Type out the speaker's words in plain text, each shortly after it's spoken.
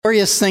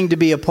glorious thing to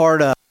be a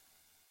part of.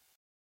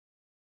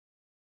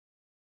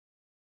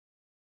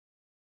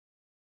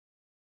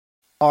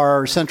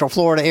 Our Central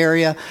Florida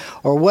area,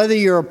 or whether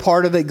you're a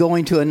part of it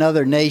going to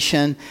another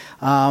nation,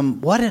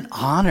 what an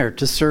honor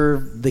to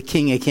serve the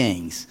King of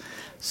Kings.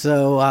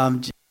 So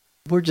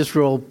we're just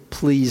real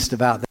pleased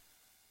about that.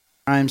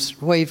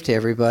 Wave to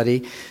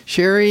everybody.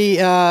 Sherry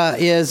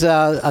is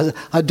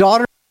a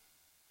daughter,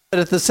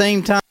 but at the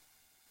same time,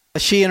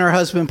 she and her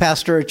husband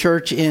pastor a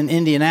church in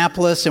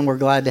Indianapolis, and we're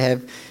glad to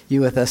have you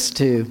with us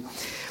too.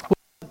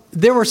 Well,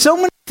 there were so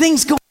many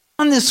things going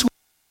on this week.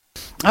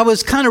 I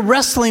was kind of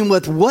wrestling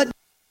with what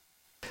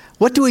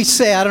do we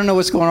say? I don't know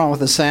what's going on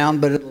with the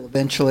sound, but it'll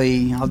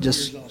eventually, I'll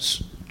just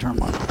turn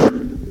one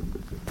on.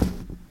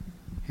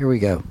 Here we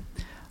go.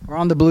 We're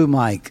on the blue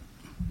mic.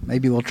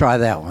 Maybe we'll try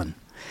that one.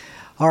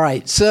 All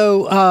right,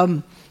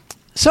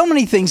 so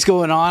many things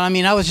going on. I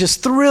mean, I was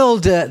just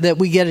thrilled that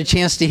we get a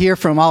chance to hear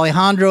from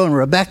Alejandro and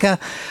Rebecca,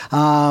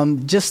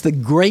 just the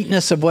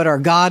greatness of what our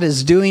God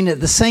is doing. At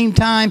the same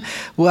time,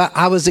 well,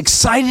 I was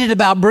excited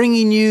about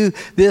bringing you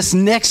this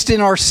next in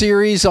our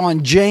series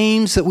on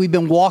James that we've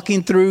been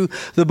walking through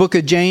the book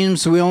of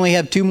James. We only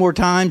have 2 more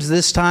times,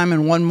 this time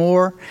and one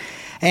more.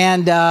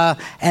 And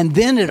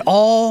then it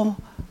all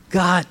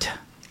got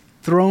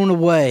thrown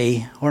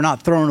away, or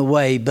not thrown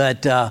away,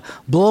 but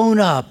blown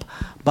up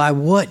by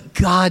what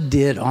God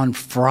did on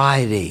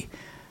Friday.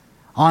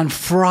 On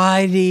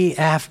Friday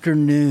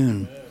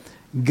afternoon,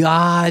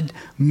 God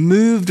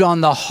moved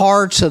on the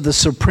hearts of the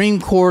Supreme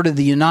Court of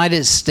the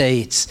United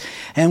States,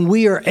 and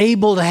we are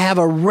able to have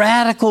a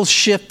radical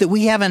shift that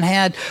we haven't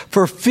had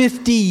for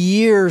 50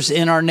 years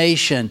in our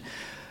nation.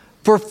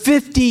 For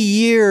 50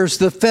 years,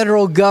 the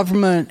federal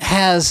government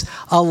has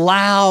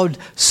allowed,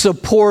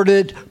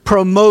 supported,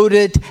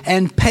 promoted,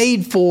 and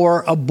paid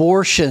for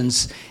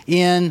abortions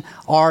in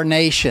our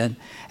nation.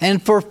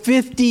 And for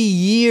 50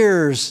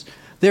 years,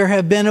 there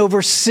have been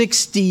over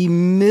 60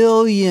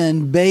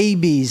 million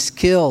babies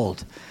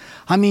killed.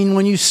 I mean,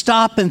 when you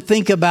stop and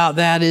think about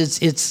that,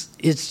 it's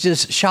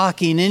just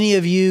shocking. Any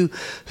of you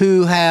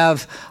who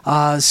have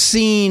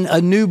seen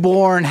a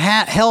newborn,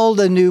 held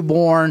a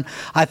newborn,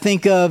 I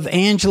think of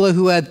Angela,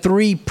 who had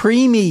 3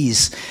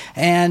 preemies,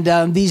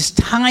 and these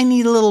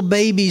tiny little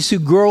babies who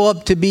grow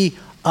up to be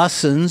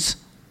ussens.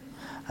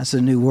 That's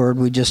a new word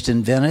we just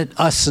invented,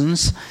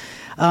 ussens.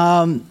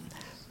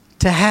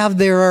 To have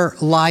their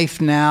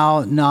life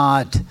now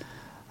not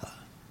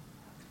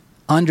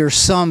under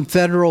some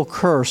federal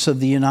curse of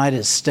the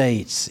United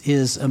States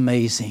is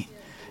amazing.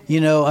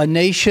 You know, a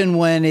nation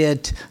when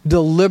it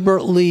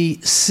deliberately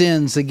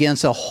sins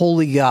against a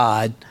holy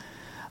God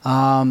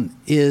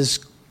is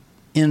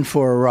in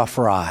for a rough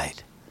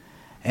ride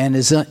and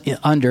is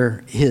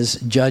under his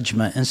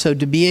judgment. And so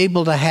to be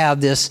able to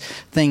have this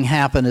thing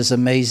happen is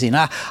amazing.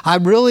 I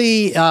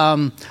really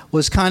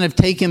was kind of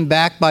taken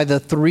back by the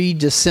 3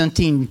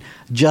 dissenting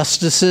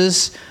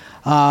justices.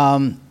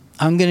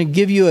 I'm going to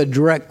give you a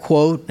direct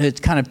quote.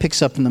 It kind of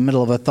picks up in the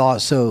middle of a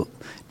thought, so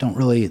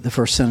the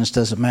first sentence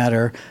doesn't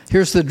matter.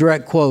 Here's the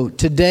direct quote.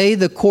 Today,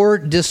 the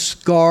court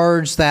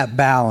discards that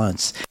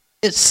balance.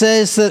 It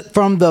says that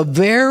from the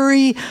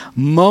very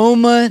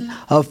moment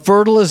of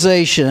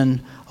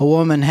fertilization, a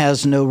woman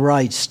has no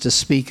rights to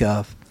speak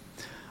of.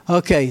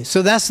 Okay,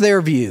 so that's their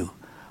view.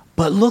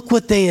 But look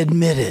what they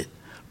admitted.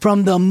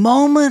 From the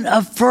moment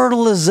of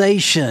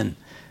fertilization,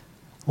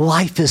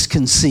 life is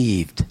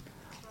conceived.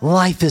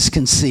 Life is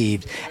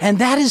conceived. And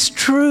that is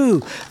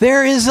true.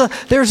 There's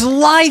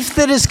life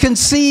that is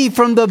conceived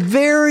from the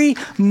very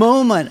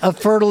moment of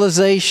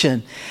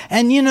fertilization.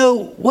 And you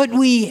know, what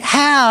we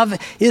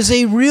have is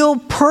a real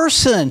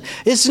person.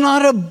 It's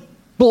not a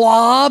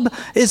blob.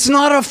 It's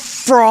not a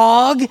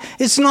frog.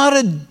 It's not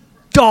a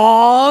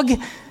dog.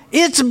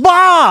 It's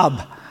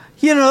Bob.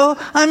 You know,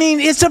 I mean,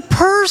 it's a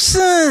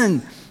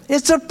person.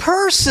 It's a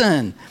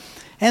person.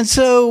 And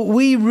so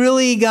we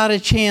really got a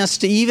chance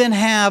to even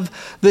have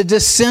the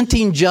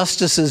dissenting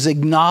justices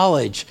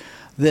acknowledge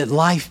that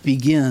life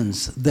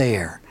begins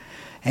there.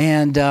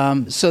 And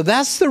so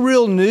that's the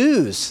real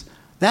news.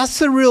 That's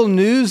the real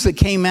news that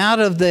came out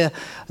of the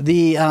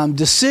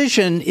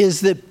decision,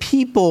 is that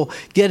people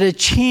get a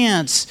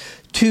chance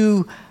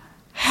to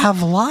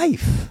have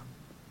life.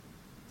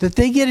 That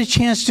they get a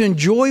chance to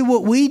enjoy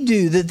what we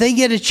do, that they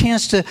get a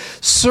chance to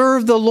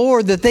serve the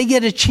Lord, that they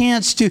get a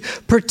chance to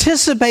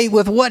participate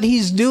with what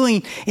He's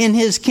doing in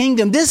His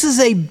kingdom. This is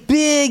a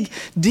big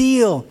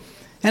deal.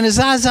 And as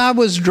I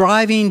was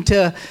driving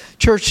to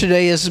church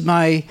today, as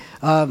my,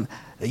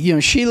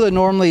 Sheila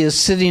normally is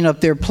sitting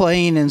up there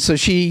playing, and so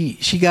she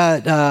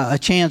got a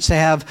chance to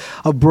have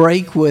a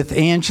break with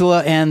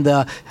Angela and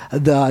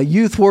the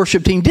youth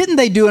worship team. Didn't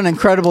they do an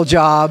incredible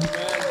job?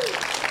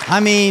 I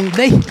mean,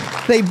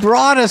 they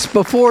brought us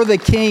before the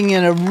King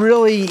in a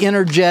really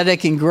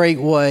energetic and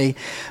great way.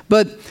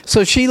 But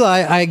so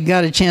Sheila, I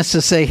got a chance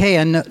to say,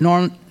 hey,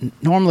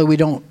 normally we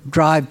don't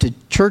drive to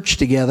church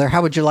together.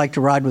 How would you like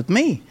to ride with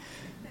me?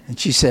 And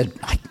she said,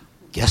 I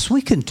guess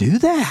we can do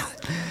that.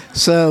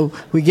 So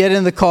we get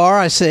in the car.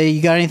 I say,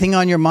 you got anything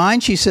on your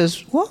mind? She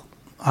says, well,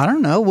 I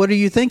don't know. What are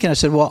you thinking? I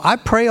said, well, I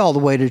pray all the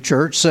way to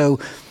church, so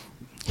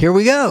here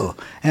we go.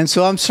 And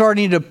so I'm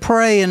starting to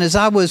pray, and as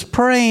I was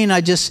praying,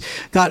 I just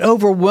got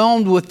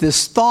overwhelmed with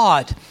this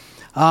thought.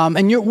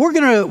 We're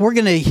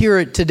gonna hear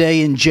it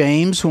today in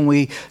James when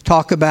we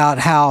talk about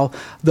how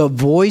the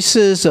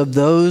voices of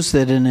those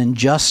that an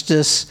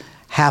injustice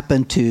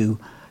happen to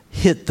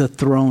hit the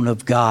throne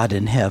of God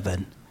in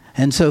heaven.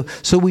 And so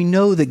we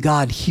know that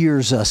God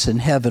hears us in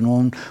heaven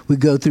when we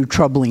go through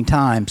troubling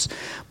times.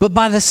 But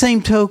by the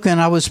same token,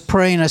 I was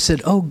praying, I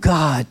said, oh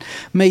God,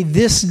 may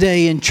this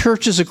day in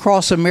churches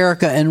across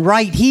America and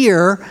right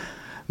here,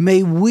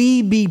 may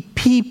we be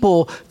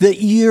people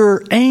that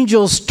your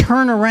angels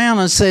turn around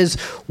and says,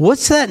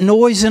 what's that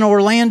noise in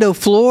Orlando,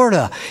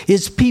 Florida?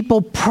 It's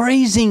people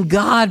praising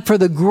God for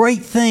the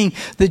great thing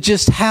that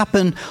just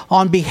happened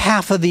on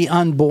behalf of the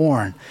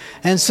unborn.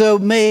 And so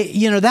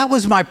that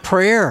was my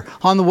prayer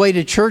on the way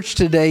to church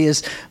today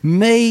is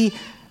may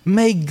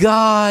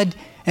God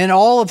and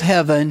all of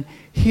heaven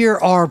hear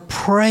our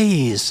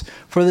praise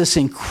for this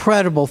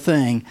incredible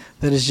thing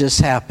that has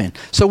just happened.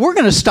 So we're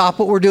going to stop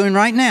what we're doing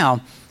right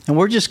now. And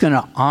we're just going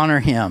to honor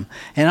him.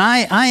 And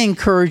I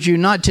encourage you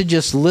not to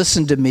just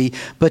listen to me,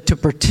 but to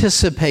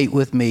participate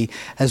with me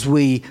as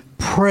we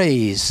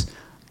praise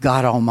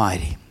God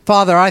Almighty.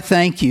 Father, I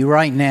thank you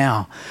right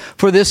now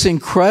for this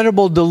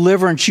incredible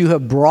deliverance you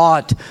have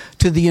brought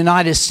to the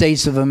United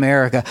States of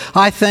America.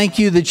 I thank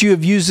you that you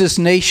have used this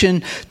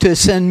nation to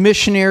send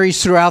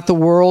missionaries throughout the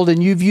world,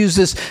 and you've used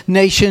this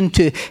nation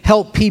to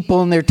help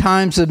people in their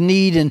times of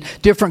need in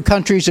different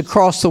countries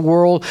across the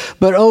world.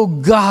 But, oh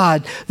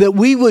God, that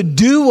we would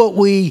do what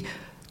we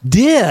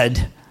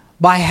did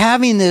by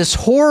having this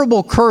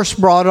horrible curse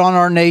brought on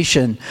our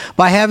nation,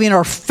 by having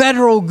our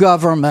federal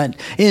government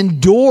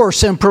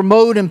endorse and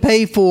promote and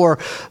pay for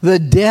the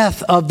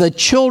death of the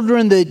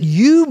children that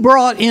you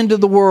brought into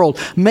the world,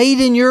 made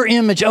in your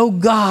image. Oh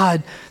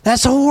God,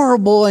 that's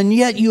horrible, and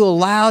yet you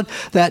allowed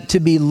that to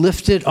be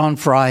lifted on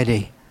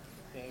Friday.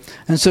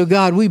 And so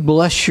God, we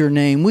bless your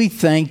name. We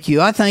thank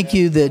you. I thank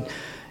you that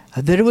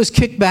it was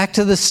kicked back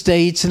to the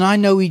states, and I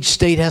know each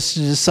state has to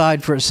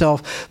decide for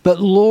itself. But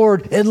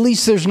Lord, at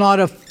least there's not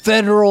a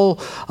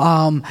federal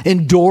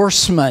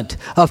endorsement,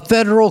 a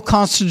federal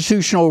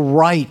constitutional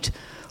right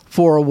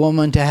for a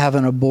woman to have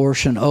an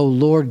abortion. Oh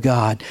Lord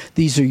God,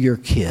 these are your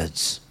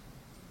kids.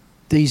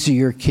 These are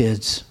your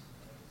kids.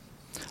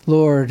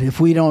 Lord, if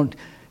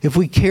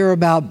we care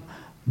about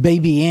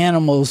baby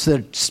animals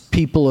that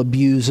people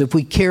abuse, if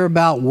we care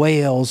about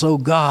whales, oh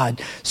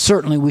God,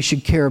 certainly we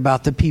should care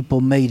about the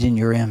people made in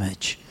your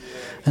image.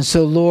 And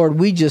so, Lord,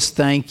 we just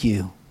thank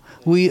you.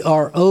 We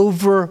are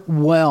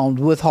overwhelmed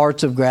with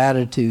hearts of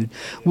gratitude.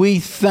 We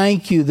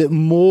thank you that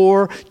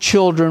more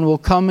children will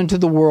come into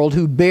the world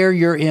who bear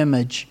your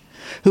image,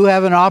 who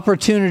have an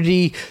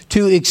opportunity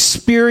to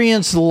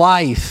experience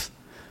life.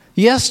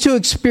 Yes, to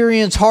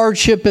experience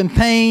hardship and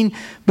pain,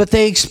 but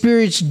they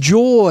experience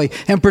joy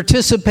and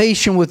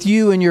participation with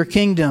you in your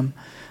kingdom.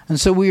 And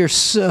so we are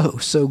so,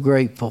 so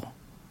grateful.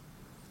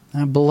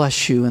 I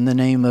bless you in the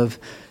name of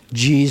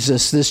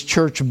Jesus. This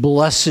church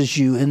blesses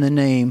you in the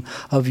name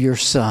of your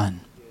Son.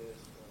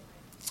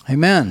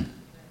 Amen.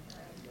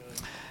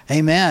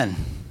 Amen.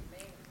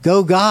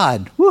 Go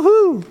God.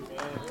 Woohoo!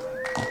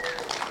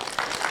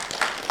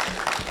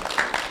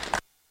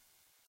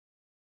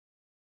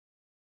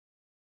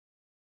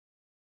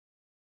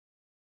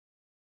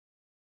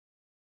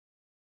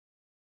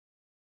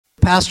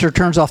 Pastor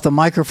turns off the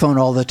microphone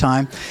all the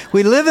time.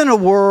 We live in a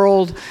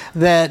world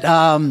that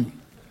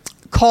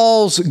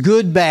calls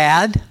good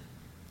bad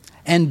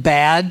and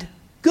bad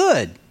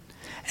good.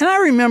 And I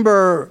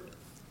remember,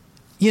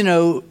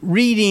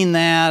 reading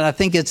that. I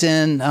think it's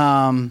in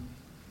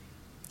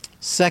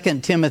 2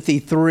 Timothy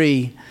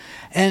 3.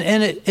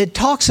 And it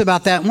talks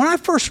about that. When I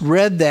first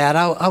read that,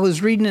 I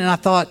was reading it and I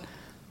thought,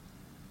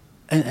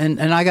 and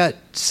I got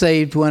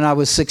saved when I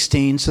was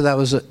 16, so that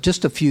was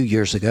just a few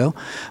years ago.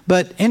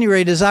 But at any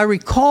rate, as I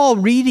recall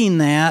reading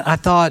that, I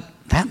thought,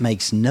 that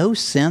makes no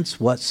sense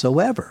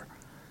whatsoever.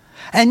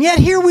 And yet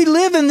here we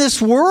live in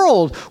this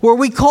world where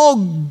we call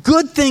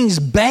good things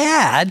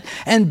bad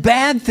and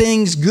bad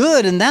things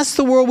good. And that's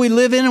the world we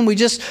live in. And we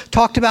just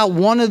talked about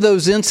one of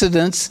those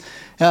incidents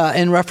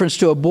in reference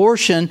to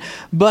abortion.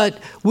 But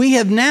we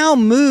have now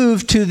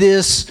moved to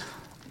this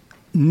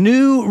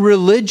new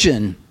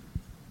religion.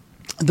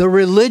 The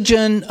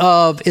religion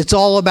of it's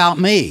all about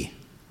me.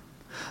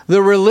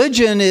 The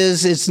religion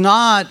is it's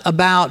not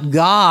about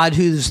God,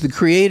 who's the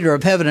creator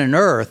of heaven and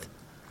earth.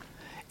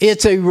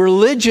 It's a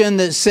religion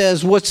that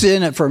says, what's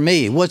in it for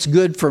me? What's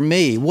good for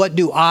me? What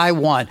do I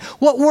want?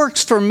 What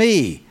works for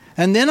me?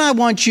 And then I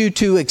want you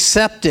to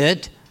accept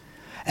it.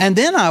 And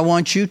then I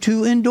want you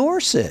to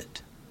endorse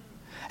it.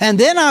 And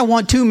then I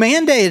want to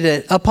mandate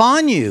it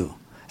upon you.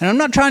 And I'm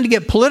not trying to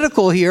get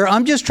political here.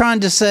 I'm just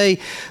trying to say,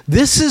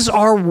 this is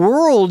our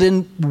world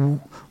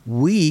and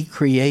we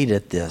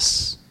created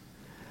this.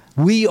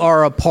 We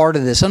are a part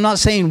of this. I'm not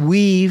saying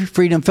we,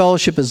 Freedom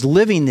Fellowship, is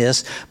living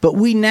this, but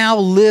we now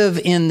live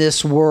in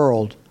this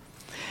world.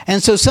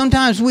 And so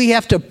sometimes we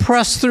have to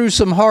press through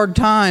some hard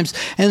times.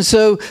 And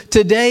so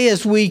today,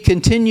 as we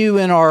continue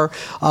in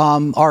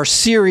our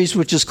series,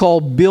 which is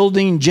called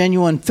Building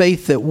Genuine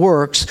Faith That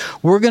Works,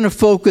 we're going to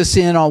focus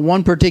in on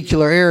one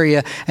particular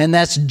area, and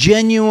that's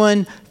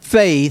genuine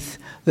faith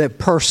that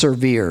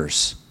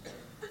perseveres.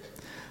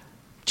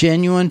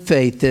 Genuine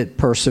faith that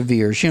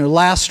perseveres.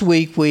 Last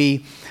week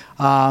we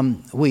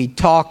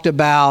talked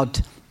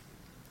about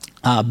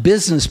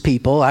business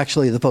people.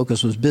 Actually, the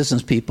focus was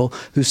business people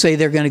who say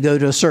they're going to go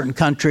to a certain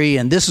country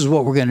and this is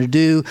what we're going to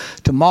do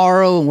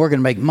tomorrow, and we're going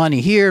to make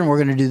money here and we're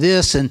going to do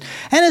this, and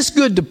it's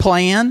good to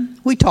plan.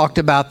 We talked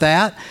about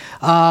that,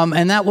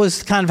 and that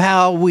was kind of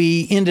how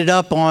we ended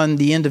up on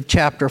the end of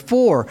chapter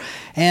 4.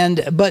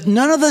 But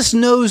none of us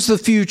knows the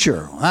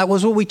future. That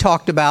was what we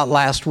talked about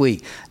last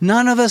week.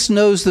 None of us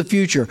knows the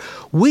future.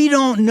 We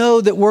don't know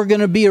that we're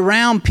going to be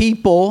around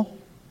people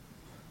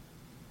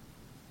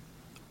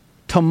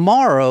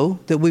tomorrow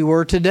that we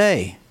were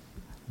today.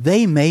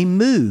 They may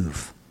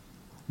move.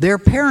 Their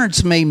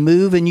parents may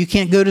move and you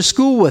can't go to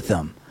school with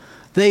them.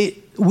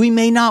 We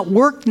may not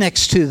work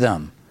next to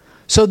them.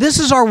 So this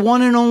is our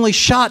one and only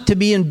shot to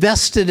be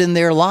invested in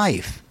their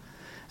life.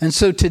 And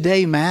so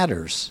today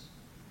matters.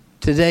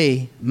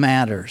 Today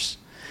matters.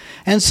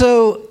 And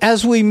so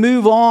as we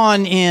move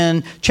on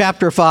in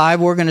chapter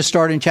 5, we're going to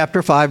start in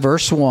chapter 5,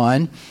 verse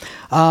 1.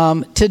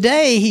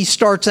 Today he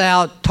starts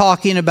out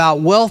talking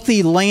about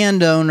wealthy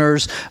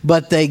landowners,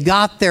 but they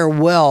got their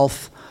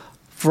wealth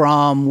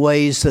from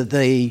ways that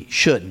they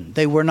shouldn't.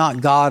 They were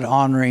not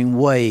God-honoring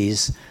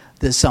ways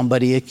that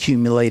somebody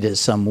accumulated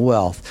some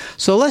wealth.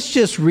 So let's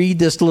just read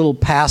this little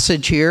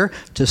passage here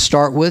to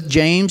start with.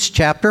 James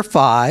chapter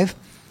 5,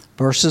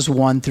 verses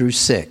 1 through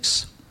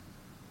 6.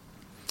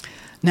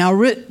 Now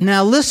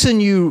listen,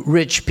 you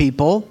rich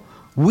people.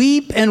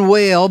 Weep and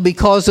wail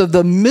because of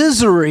the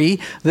misery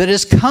that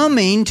is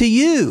coming to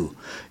you.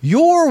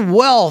 Your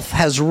wealth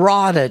has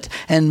rotted,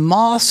 and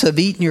moths have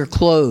eaten your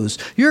clothes.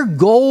 Your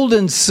gold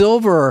and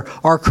silver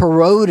are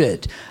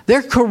corroded.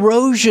 Their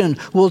corrosion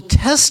will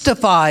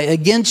testify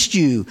against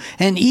you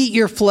and eat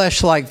your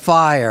flesh like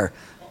fire.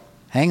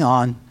 Hang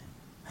on.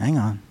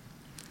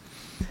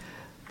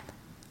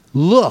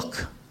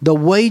 Look, the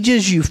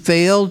wages you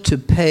failed to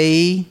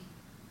pay.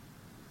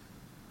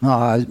 Oh,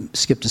 I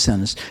skipped a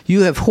sentence.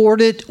 You have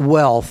hoarded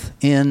wealth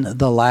in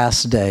the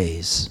last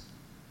days.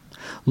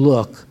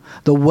 Look,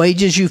 the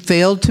wages you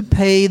failed to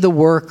pay the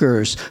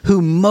workers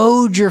who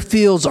mowed your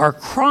fields are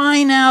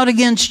crying out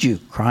against you,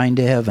 crying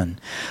to heaven.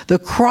 The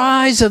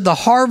cries of the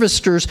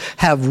harvesters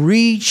have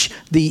reached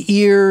the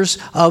ears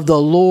of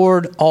the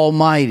Lord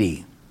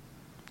Almighty.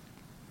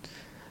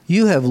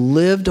 You have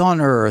lived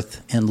on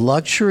earth in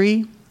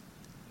luxury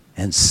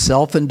and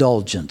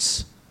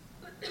self-indulgence.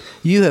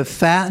 You have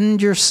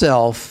fattened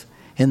yourself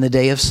in the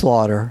day of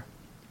slaughter.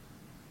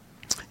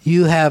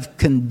 You have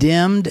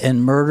condemned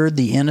and murdered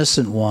the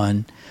innocent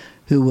one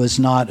who was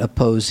not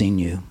opposing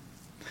you.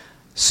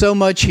 So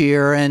much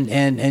here,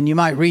 and you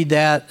might read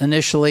that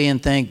initially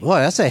and think, "Well,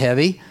 that's a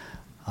heavy.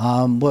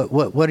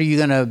 What are you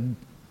going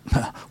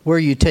to? Where are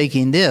you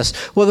taking this?"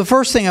 Well, the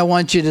first thing I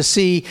want you to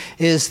see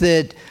is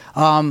that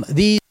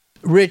these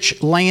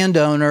rich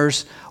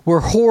landowners were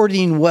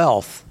hoarding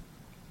wealth.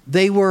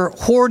 They were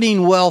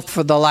hoarding wealth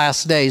for the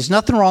last days.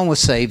 Nothing wrong with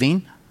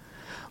saving.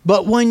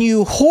 But when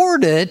you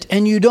hoard it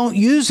and you don't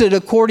use it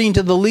according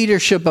to the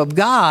leadership of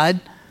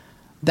God,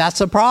 that's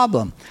a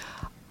problem.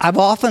 I've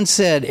often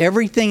said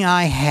everything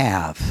I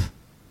have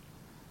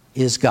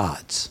is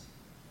God's.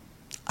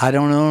 I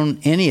don't own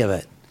any of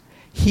it.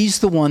 He's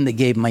the one that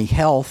gave me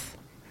health.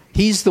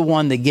 He's the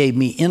one that gave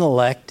me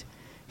intellect.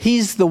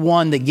 He's the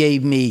one that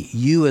gave me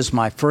you as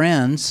my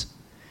friends.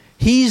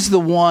 He's the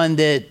one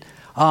that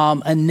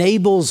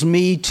enables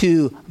me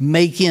to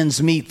make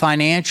ends meet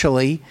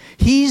financially.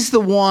 He's the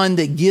one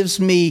that gives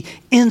me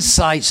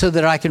insight so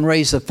that I can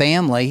raise a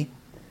family.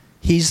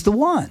 He's the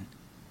one.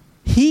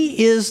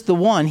 He is the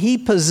one. He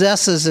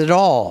possesses it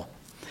all.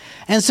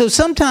 And so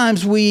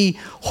sometimes we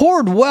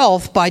hoard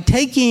wealth by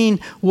taking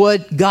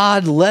what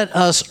God let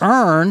us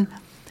earn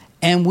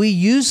and we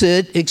use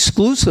it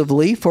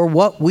exclusively for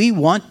what we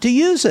want to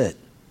use it.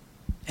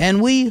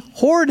 And we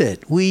hoard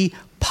it. We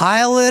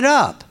pile it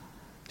up.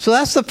 So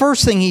that's the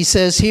first thing he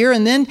says here.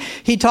 And then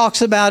he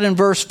talks about in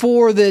verse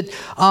 4 that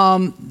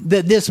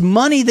this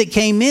money that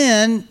came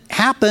in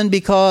happened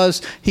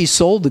because he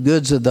sold the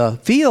goods of the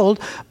field.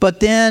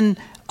 But then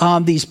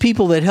these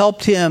people that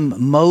helped him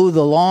mow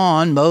the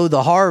lawn, mow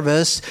the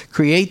harvest,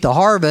 create the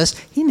harvest,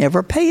 he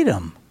never paid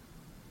them.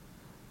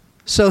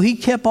 So he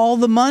kept all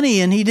the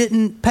money and he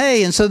didn't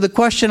pay. And so the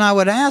question I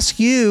would ask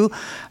you,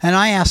 and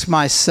I ask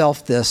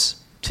myself this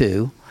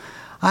too,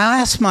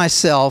 I ask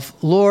myself,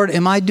 Lord,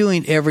 am I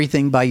doing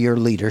everything by your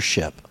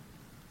leadership?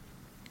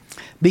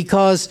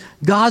 Because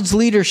God's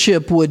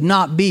leadership would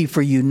not be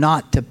for you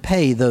not to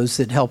pay those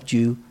that helped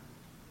you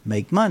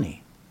make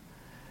money.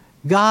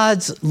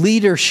 God's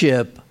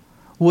leadership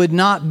would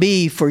not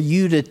be for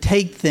you to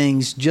take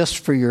things just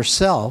for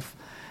yourself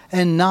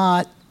and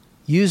not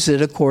use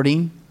it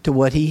according to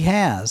what he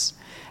has.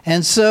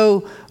 And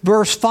so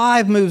verse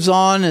 5 moves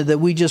on that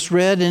we just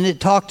read, and it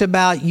talked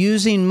about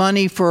using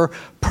money for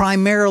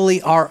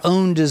primarily our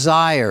own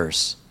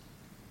desires.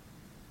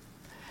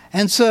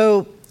 And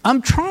so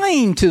I'm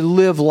trying to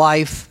live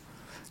life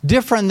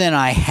different than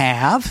I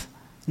have.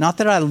 Not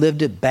that I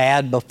lived it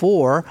bad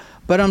before,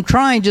 but I'm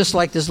trying, just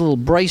like this little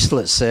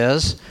bracelet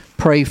says,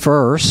 pray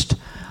first.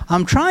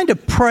 I'm trying to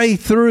pray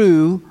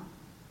through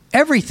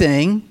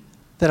everything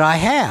that I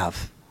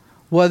have.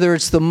 Whether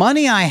it's the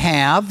money I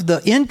have,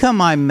 the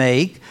income I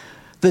make,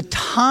 the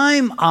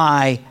time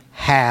I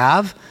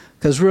have.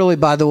 Because really,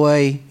 by the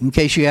way, in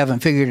case you haven't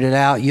figured it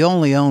out, you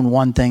only own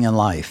one thing in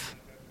life.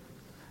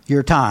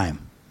 Your time.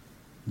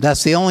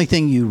 That's the only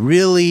thing you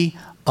really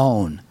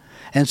own.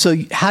 And so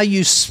how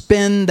you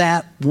spend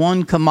that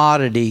one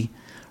commodity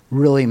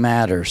really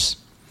matters.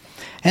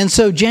 And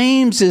so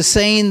James is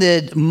saying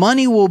that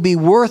money will be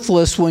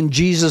worthless when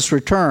Jesus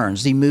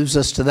returns. He moves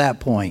us to that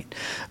point.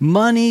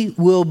 Money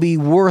will be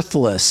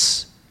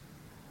worthless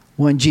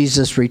when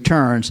Jesus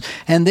returns.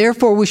 And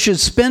therefore we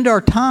should spend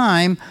our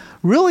time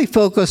really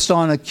focused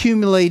on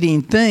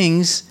accumulating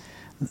things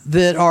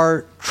that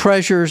are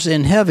treasures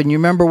in heaven. You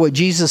remember what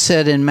Jesus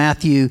said in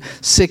Matthew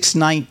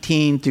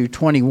 6:19 through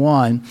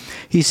 21.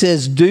 He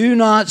says, "Do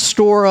not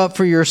store up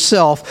for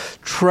yourself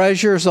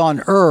treasures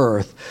on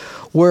earth,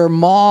 where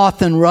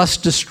moth and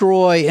rust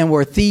destroy and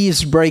where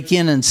thieves break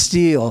in and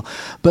steal.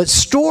 But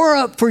store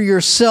up for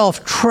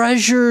yourself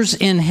treasures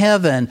in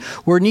heaven,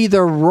 where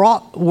neither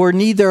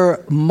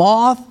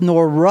moth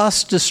nor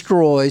rust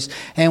destroys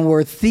and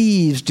where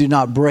thieves do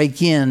not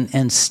break in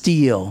and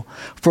steal.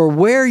 For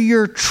where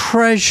your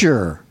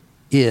treasure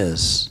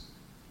is,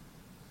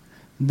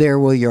 there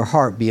will your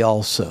heart be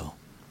also."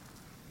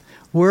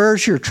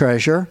 Where's your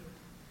treasure?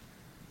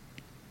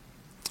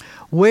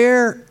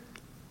 Where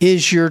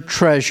is your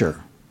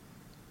treasure?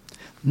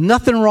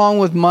 Nothing wrong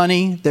with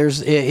money.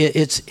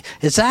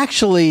 It's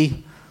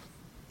actually,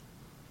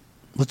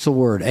 what's the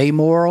word?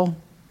 Amoral.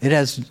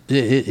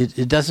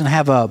 It doesn't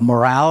have a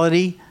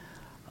morality.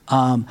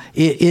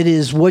 It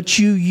is what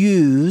you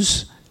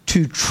use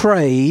to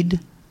trade.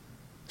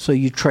 So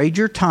you trade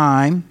your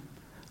time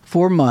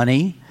for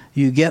money.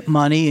 You get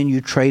money and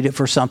you trade it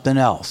for something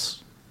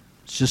else.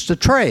 It's just a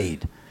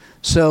trade.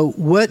 So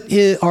what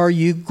are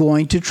you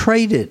going to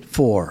trade it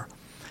for?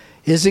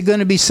 Is it going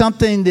to be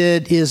something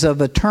that is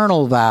of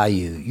eternal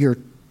value? You're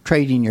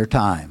trading your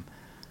time.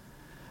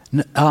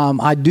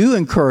 I do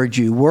encourage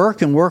you,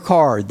 work and work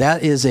hard.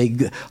 That is a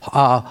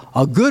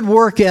good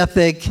work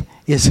ethic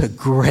is a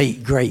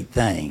great, great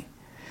thing.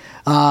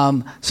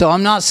 So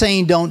I'm not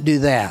saying don't do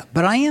that,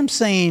 but I am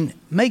saying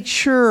make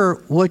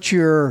sure what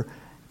you're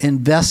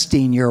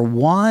investing, your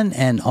one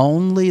and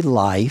only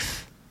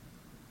life,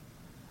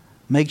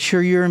 make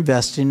sure you're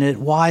investing it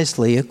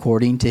wisely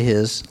according to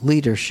his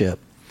leadership.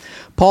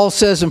 Paul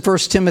says in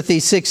 1 Timothy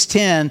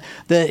 6:10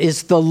 that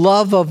it's the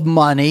love of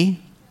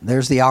money,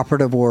 there's the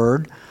operative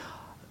word,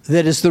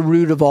 that is the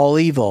root of all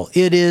evil.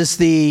 It is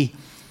the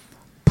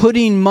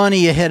putting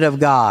money ahead of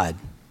God.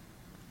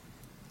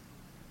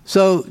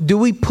 So do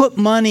we put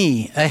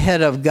money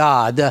ahead of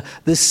God,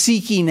 the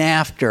seeking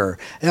after?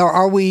 Or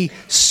are we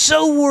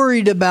so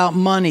worried about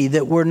money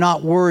that we're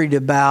not worried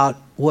about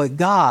what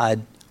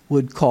God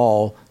would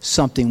call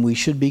something we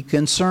should be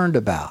concerned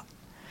about?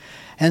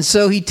 And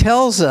so he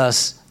tells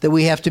us that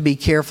we have to be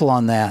careful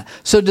on that.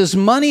 So does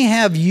money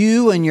have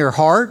you and your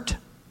heart?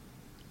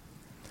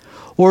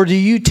 Or do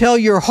you tell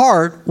your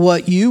heart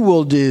what you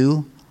will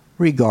do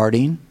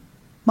regarding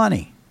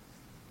money?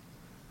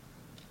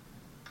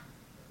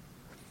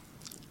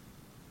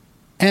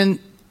 And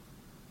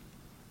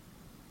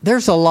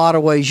there's a lot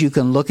of ways you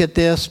can look at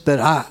this, but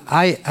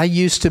I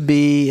used to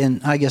be,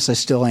 and I guess I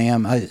still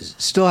am, I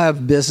still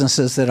have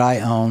businesses that I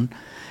own.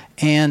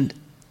 And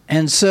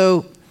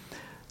so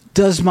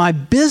does my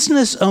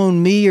business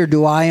own me or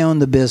do I own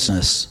the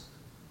business?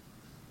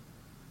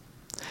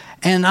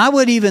 And I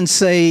would even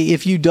say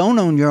if you don't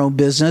own your own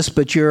business,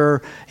 but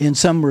you're in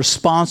some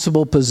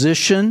responsible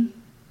position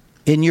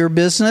in your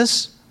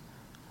business,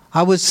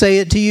 I would say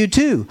it to you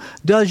too.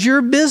 Does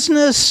your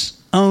business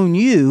own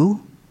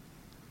you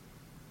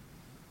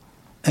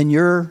and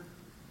your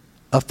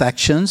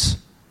affections,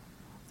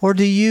 or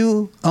do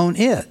you own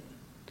it?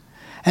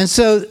 And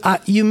so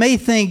you may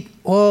think,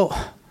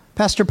 well,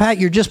 Pastor Pat,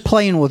 you're just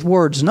playing with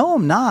words. No,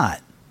 I'm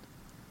not.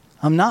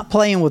 I'm not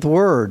playing with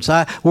words.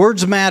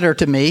 Words matter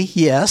to me,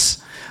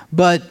 yes,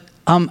 but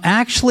I'm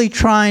actually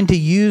trying to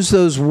use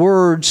those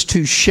words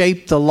to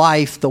shape the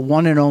life, the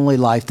one and only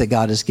life that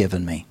God has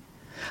given me.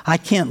 I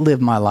can't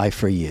live my life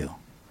for you.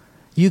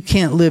 You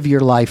can't live your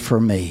life for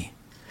me.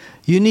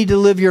 You need to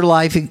live your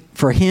life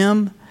for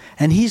Him,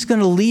 and He's going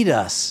to lead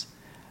us.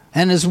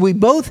 And as we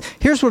both,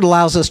 here's what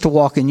allows us to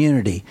walk in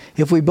unity.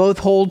 If we both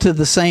hold to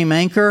the same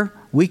anchor,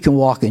 we can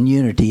walk in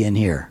unity in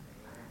here.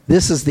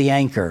 This is the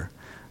anchor.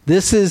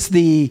 This is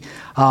the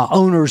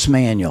owner's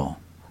manual.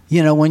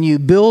 You know, when you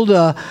build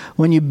a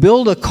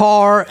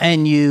car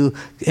and you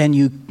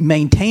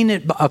maintain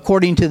it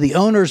according to the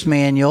owner's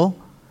manual,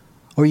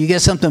 or you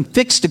get something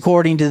fixed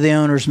according to the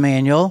owner's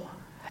manual,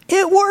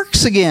 it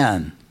works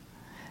again.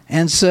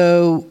 And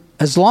so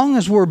as long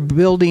as we're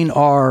building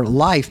our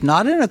life,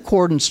 not in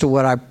accordance to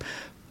what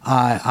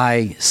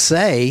I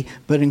say,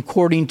 but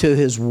according to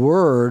his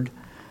word,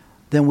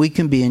 then we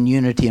can be in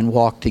unity and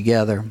walk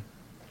together.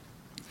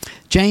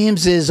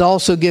 James is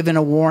also giving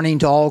a warning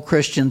to all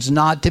Christians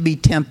not to be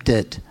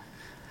tempted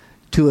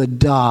to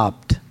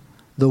adopt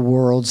the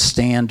world's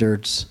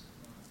standards.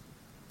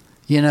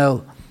 You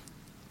know,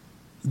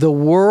 the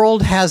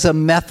world has a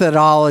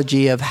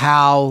methodology of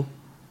how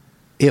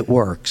it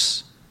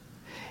works.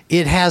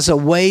 It has a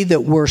way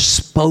that we're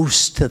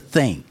supposed to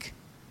think.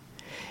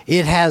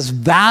 It has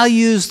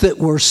values that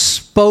we're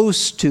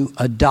supposed to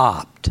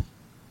adopt.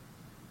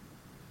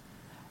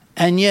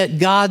 And yet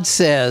God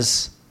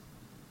says,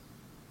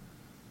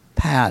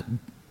 Pat,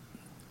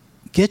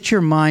 get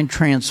your mind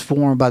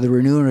transformed by the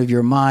renewing of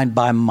your mind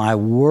by my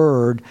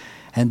word,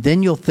 and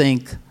then you'll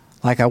think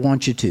like I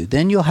want you to.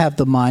 Then you'll have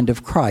the mind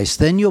of Christ.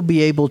 Then you'll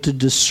be able to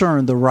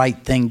discern the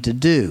right thing to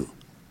do.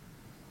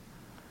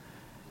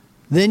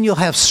 Then you'll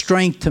have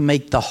strength to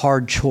make the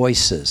hard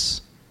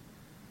choices.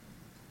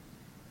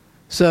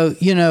 So,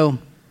 you know,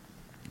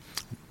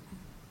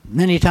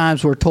 many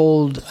times we're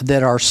told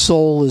that our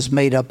soul is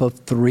made up of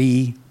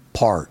 3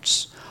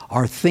 parts.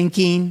 Our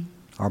thinking,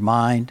 our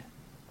mind,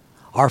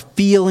 our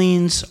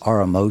feelings,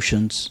 our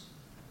emotions,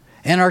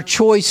 and our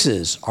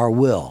choices, our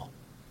will.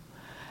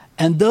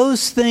 And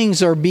those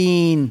things are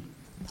being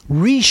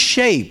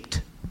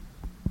reshaped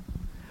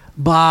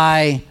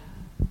by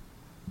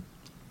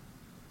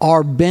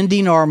our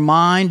bending our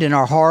mind and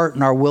our heart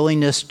and our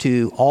willingness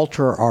to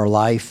alter our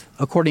life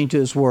according to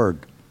his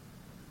word.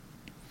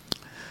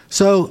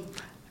 So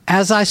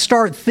as I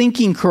start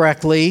thinking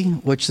correctly,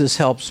 which this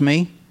helps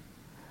me,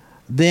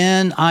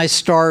 then I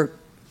start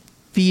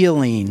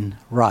feeling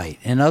right.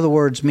 In other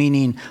words,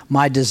 meaning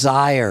my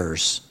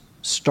desires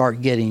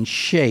start getting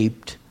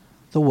shaped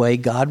the way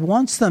God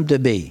wants them to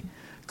be.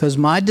 Because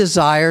my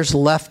desires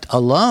left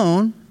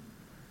alone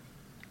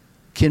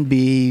can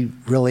be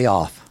really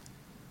off.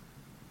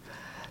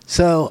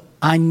 So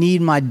I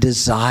need my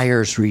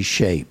desires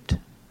reshaped.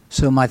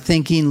 So my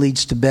thinking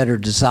leads to better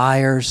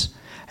desires.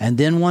 And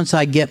then once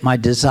I get my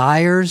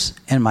desires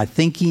and my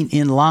thinking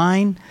in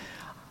line,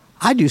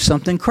 I do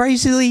something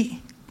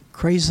crazily,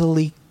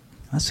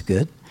 that's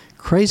good,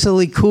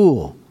 crazily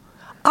cool.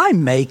 I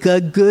make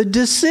a good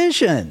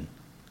decision.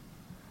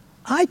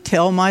 I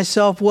tell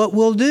myself what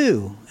we'll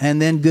do. And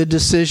then good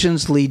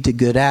decisions lead to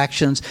good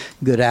actions.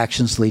 Good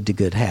actions lead to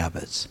good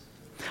habits.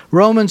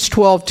 Romans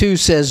 12:2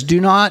 says,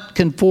 do not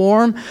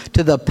conform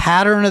to the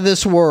pattern of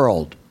this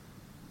world,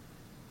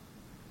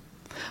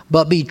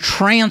 but be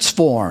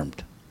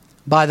transformed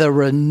by the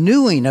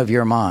renewing of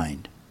your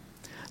mind.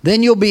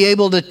 Then you'll be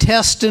able to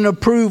test and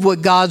approve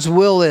what God's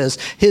will is,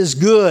 his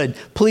good,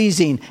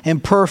 pleasing,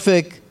 and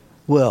perfect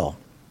will.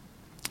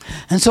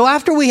 And so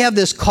after we have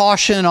this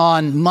caution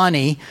on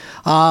money,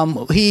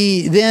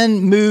 he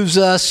then moves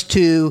us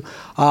to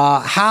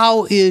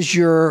how do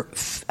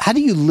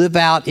you live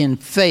out in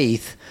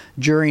faith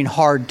during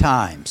hard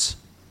times?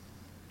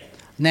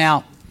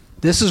 Now,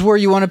 this is where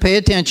you want to pay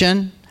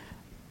attention,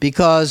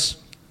 because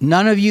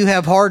none of you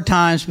have hard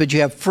times, but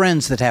you have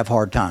friends that have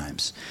hard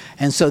times.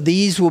 And so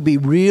these will be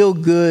real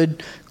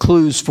good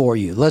clues for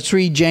you. Let's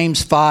read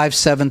James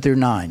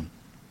 5:7-9.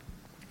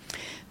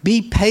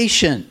 Be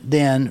patient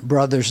then,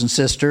 brothers and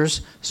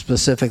sisters,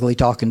 specifically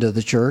talking to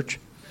the church,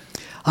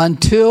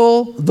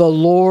 until the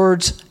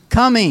Lord's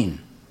coming.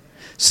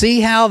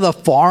 See how the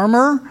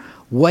farmer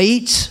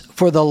waits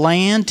for the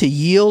land to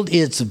yield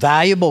its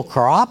valuable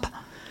crop,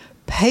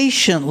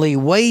 patiently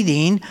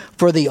waiting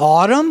for the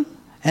autumn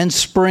and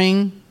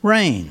spring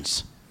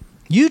rains.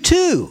 You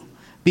too,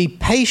 be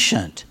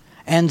patient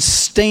and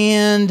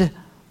stand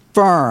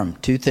firm.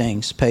 2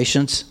 things: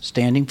 patience,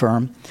 standing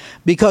firm,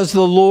 because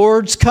the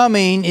Lord's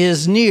coming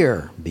is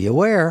near. Be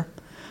aware.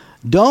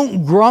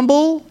 Don't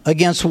grumble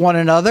against one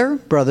another,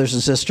 brothers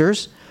and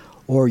sisters,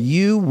 or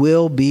you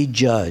will be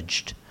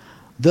judged.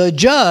 The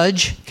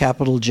judge,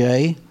 capital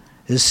J,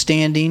 is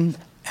standing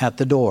at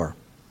the door.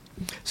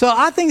 So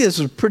I think this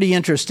is pretty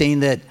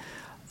interesting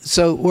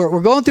so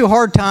we're going through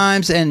hard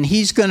times, and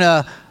he's going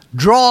to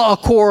draw a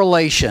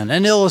correlation,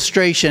 an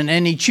illustration,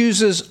 and he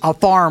chooses a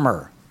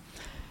farmer.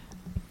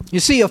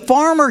 You see, a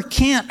farmer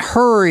can't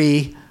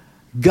hurry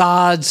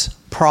God's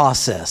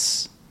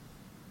process,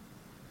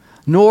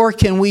 nor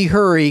can we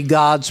hurry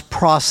God's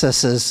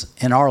processes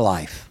in our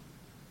life.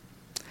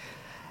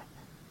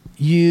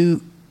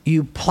 You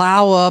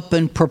plow up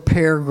and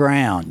prepare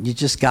ground. You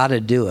just got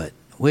to do it.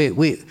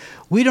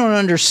 We don't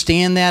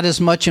understand that as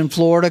much in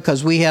Florida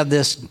because we have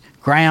this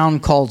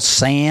ground called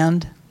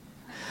sand.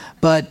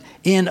 But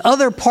in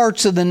other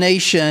parts of the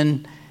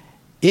nation,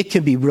 it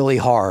can be really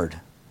hard.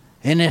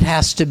 And it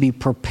has to be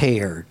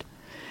prepared.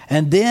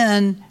 And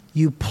then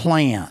you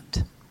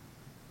plant.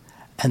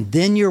 And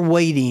then you're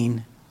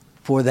waiting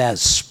for that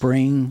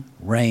spring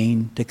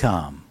rain to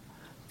come.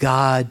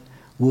 God,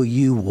 will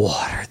you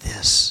water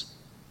this?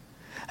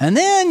 And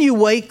then you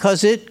wait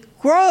because it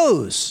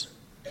grows.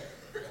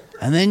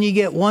 And then you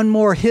get one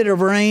more hit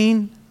of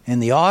rain in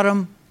the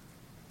autumn,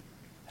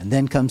 and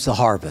then comes the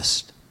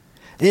harvest.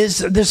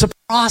 There's a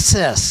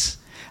process.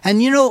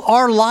 And you know,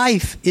 our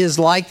life is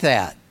like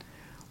that.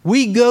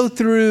 We go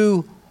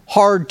through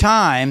hard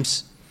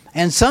times,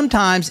 and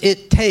sometimes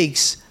it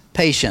takes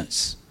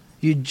patience.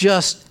 You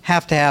just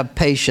have to have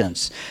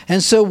patience.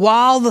 And so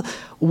while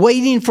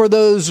waiting for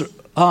those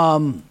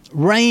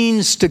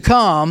rains to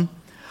come,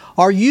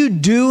 are you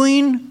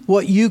doing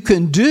what you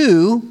can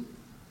do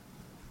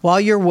while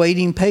you're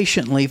waiting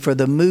patiently for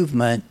the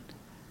movement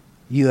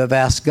you have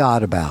asked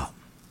God about?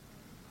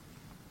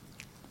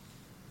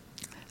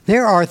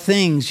 There are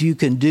things you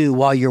can do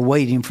while you're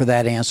waiting for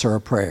that answer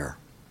of prayer.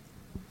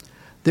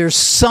 There's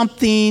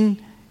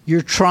something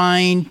you're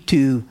trying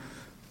to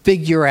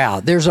figure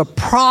out. There's a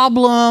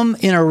problem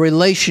in a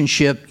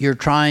relationship you're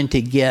trying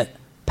to get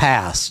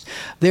past.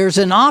 There's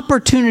an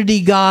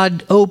opportunity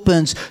God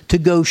opens to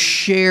go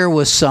share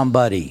with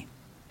somebody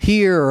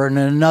here or in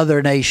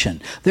another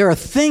nation. There are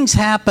things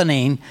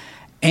happening,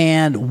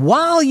 and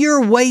while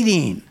you're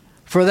waiting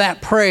for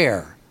that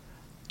prayer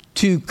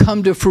to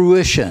come to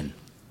fruition,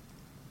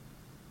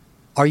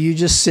 are you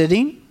just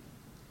sitting?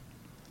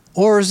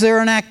 Or is there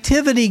an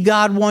activity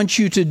God wants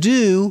you to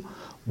do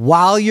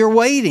while you're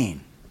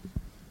waiting?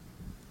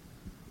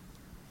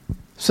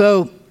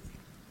 So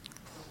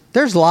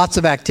there's lots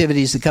of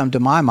activities that come to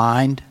my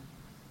mind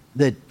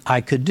that I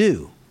could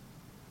do.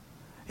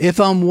 If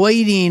I'm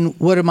waiting,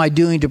 what am I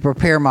doing to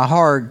prepare my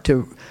heart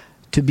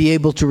to be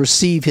able to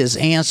receive his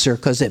answer,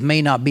 because it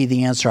may not be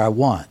the answer I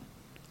want?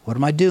 What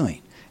am I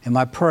doing? Am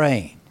I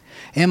praying?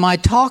 Am I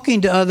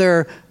talking to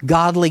other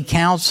godly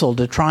counsel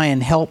to try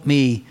and help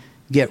me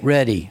get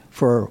ready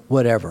for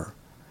whatever?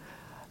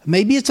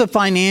 Maybe it's a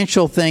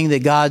financial thing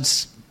that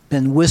God's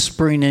been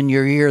whispering in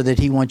your ear that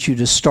he wants you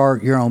to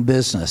start your own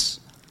business.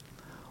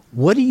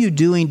 What are you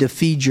doing to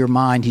feed your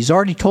mind? He's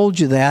already told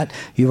you that.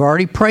 You're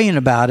already praying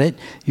about it.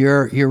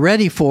 You're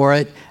ready for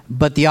it,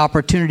 but the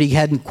opportunity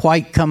hadn't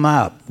quite come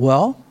up.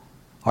 Well,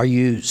 are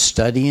you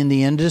studying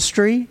the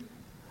industry?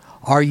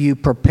 Are you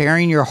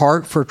preparing your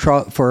heart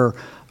for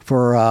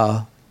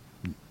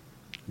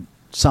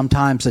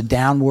sometimes a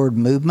downward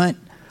movement?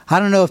 I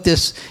don't know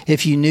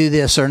if you knew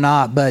this or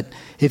not, but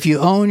if you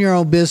own your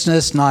own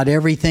business, not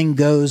everything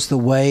goes the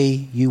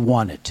way you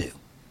want it to.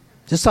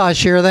 Just thought I'd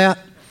share that.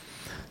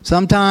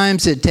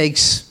 Sometimes it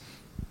takes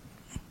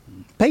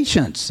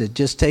patience. It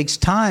just takes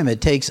time. It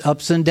takes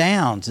ups and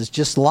downs. It's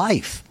just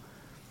life.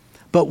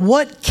 But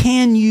what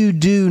can you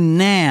do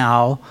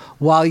now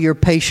while you're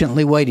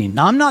patiently waiting?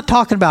 Now, I'm not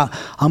talking about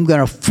I'm going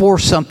to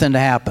force something to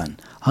happen.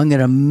 I'm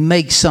going to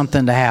make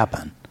something to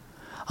happen.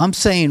 I'm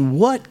saying,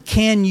 what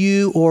can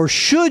you or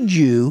should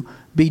you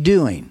be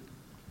doing?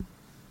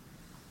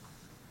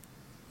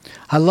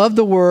 I love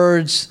the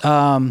words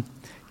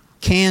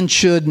can,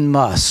 should, and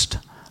must.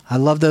 I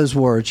love those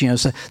words. You know,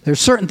 so there's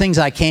certain things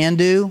I can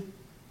do.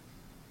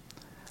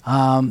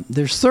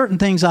 There's certain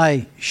things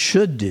I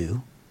should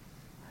do.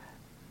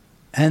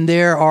 And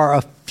there are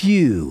a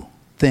few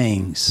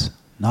things,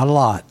 not a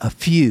lot, a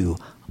few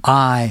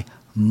I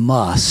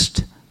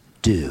must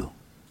do.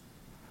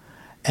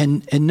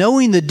 And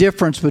knowing the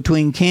difference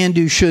between can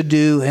do, should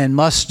do, and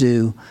must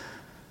do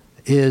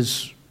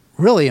is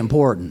really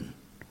important.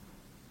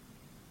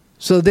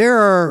 So there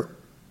are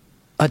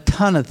a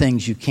ton of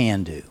things you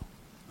can do.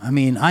 I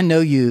mean, I know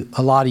you,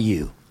 a lot of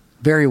you,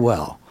 very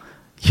well.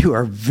 You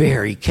are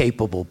very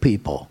capable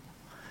people.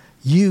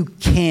 You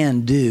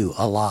can do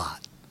a lot.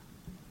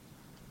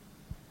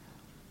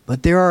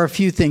 But there are a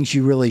few things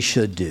you really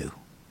should do.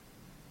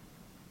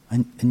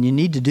 And you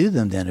need to do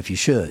them then if you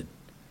should.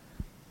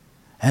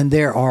 And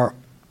there are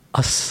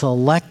a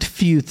select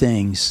few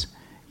things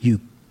you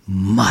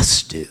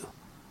must do.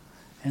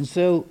 And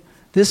so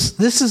this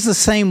is the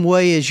same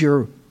way as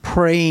you're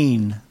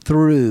praying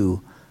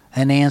through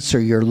an answer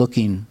you're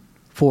looking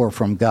for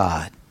from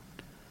God.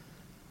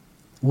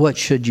 What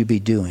should you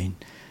be doing?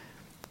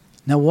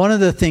 Now, one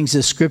of the things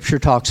that Scripture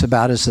talks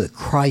about is that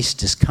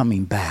Christ is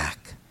coming back.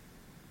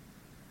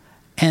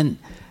 And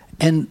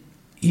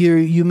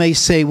you may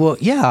say, well,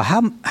 yeah,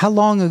 how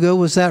long ago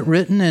was that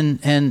written?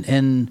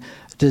 And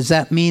does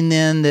that mean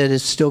then that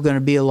it's still going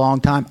to be a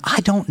long time? I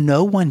don't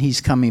know when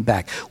he's coming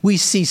back. We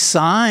see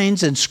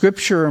signs and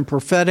Scripture and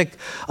prophetic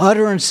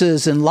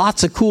utterances and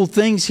lots of cool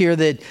things here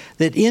that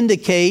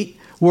indicate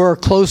we're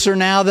closer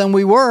now than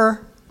we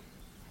were.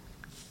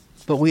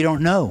 But we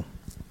don't know.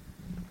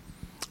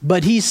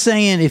 But he's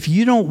saying if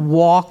you don't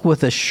walk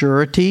with a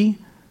surety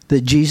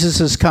that Jesus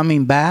is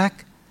coming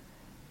back,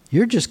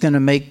 you're just going to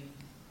make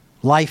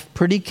life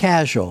pretty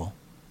casual.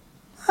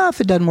 If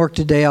it doesn't work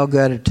today, I'll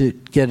get it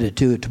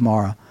to it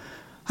tomorrow.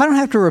 I don't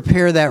have to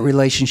repair that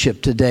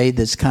relationship today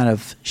that's kind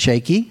of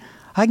shaky.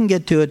 I can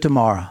get to it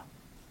tomorrow.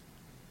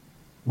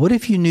 What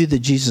if you knew that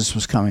Jesus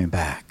was coming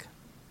back?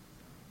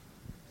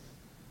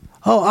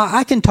 Oh,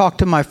 I can talk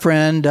to my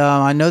friend.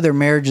 I know their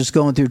marriage is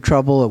going through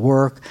trouble at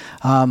work.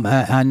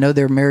 I know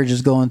their marriage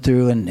is going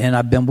through, and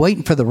I've been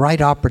waiting for the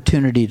right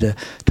opportunity to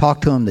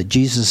talk to them that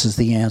Jesus is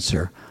the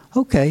answer.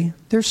 Okay,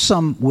 there's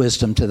some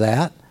wisdom to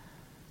that.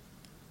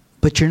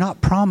 But you're not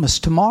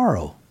promised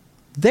tomorrow.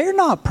 they're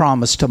not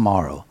promised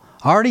tomorrow.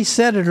 I already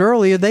said it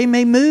earlier. They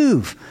may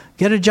move,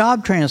 get a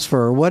job transfer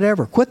or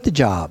whatever, quit the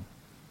job.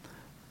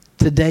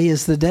 Today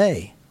is the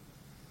day.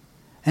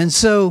 And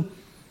so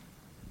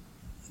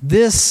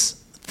this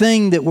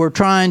thing that we're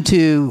trying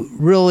to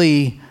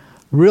really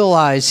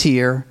realize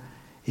here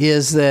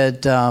is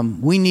that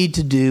we need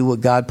to do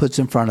what God puts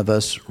in front of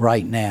us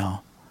right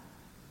now.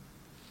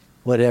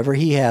 Whatever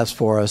He has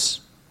for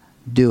us,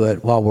 do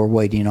it while we're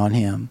waiting on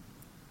Him.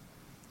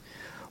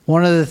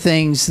 One of the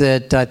things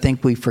that I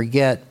think we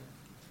forget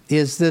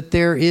is that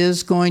there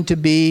is going to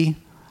be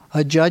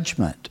a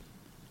judgment.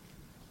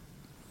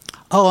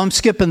 Oh, I'm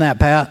skipping that,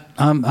 Pat.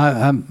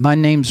 My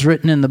name's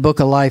written in the book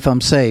of life.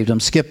 I'm saved. I'm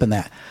skipping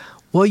that.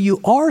 Well,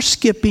 you are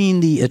skipping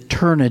the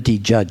eternity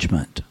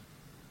judgment,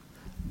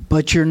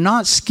 but you're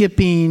not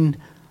skipping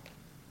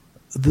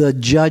the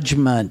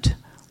judgment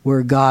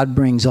where God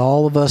brings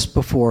all of us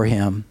before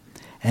Him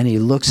and He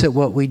looks at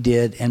what we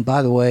did. And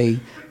by the way,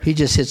 He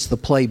just hits the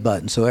play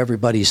button so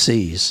everybody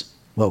sees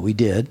what we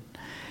did.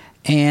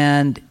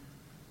 And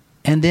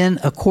then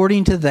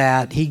according to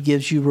that, He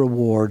gives you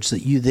rewards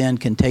that you then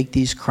can take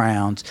these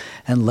crowns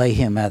and lay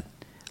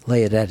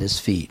it at His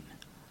feet.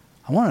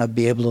 I want to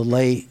be able to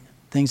lay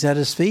things at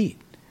His feet.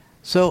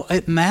 So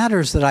it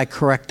matters that I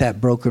correct that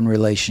broken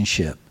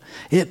relationship.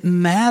 It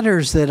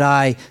matters that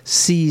I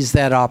seize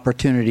that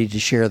opportunity to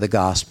share the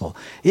gospel.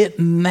 It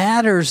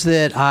matters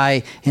that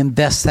I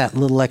invest that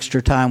little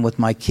extra time with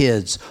my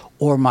kids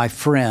or my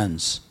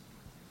friends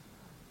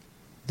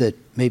that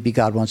maybe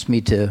God wants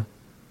me to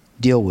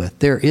deal with.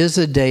 There is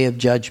a day of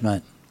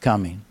judgment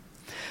coming.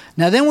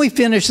 Now then we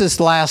finish this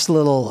last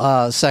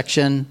little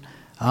section.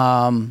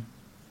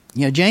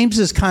 James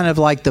is kind of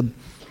like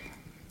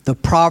the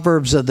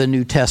Proverbs of the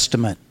New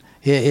Testament.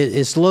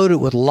 It's loaded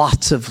with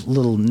lots of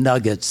little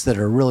nuggets that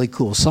are really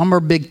cool. Some are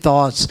big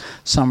thoughts,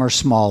 some are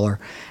smaller.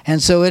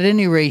 And so at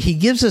any rate, he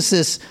gives us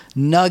this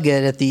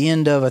nugget at the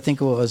end of, I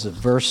think what was it,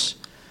 verse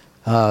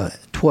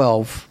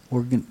 12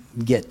 we're going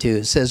to get to.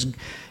 It says,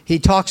 he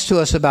talks to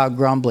us about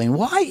grumbling.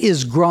 Why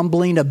is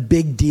grumbling a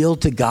big deal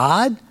to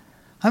God?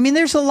 I mean,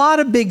 there's a lot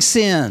of big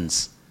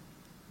sins.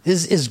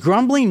 Is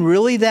grumbling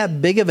really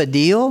that big of a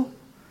deal?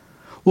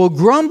 Well,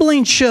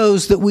 grumbling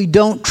shows that we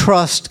don't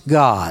trust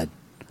God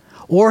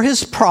or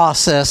His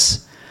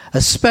process,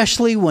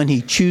 especially when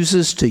He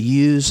chooses to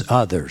use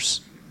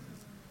others.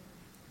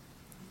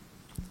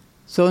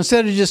 So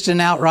instead of just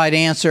an outright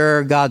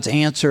answer, God's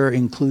answer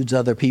includes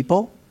other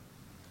people,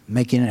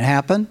 making it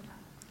happen.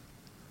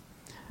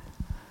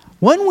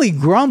 When we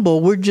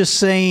grumble, we're just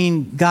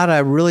saying, God, I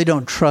really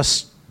don't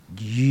trust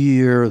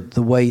the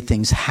way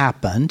things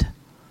happened.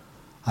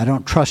 I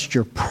don't trust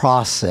your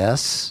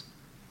process,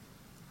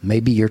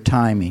 maybe your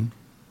timing.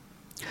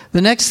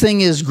 The next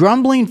thing is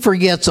grumbling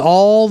forgets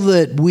all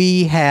that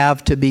we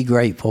have to be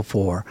grateful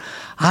for.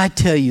 I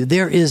tell you,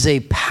 there is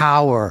a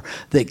power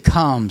that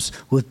comes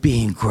with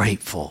being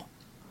grateful.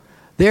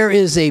 There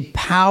is a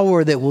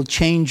power that will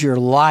change your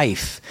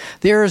life.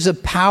 There is a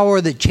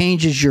power that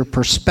changes your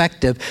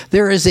perspective.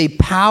 There is a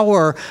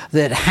power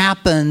that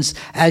happens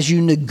as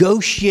you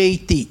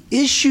negotiate the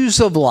issues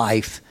of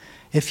life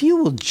if you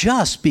will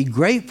just be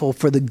grateful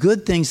for the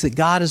good things that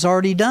God has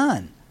already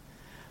done.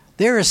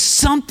 There is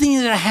something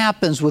that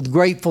happens with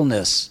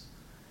gratefulness.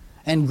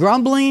 And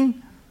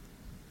grumbling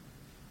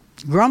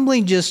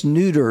just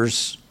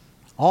neuters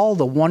all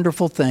the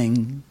wonderful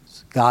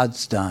things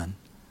God's done.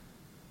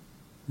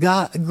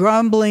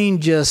 Grumbling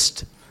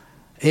just,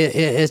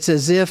 it's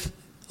as if,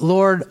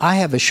 Lord, I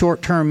have a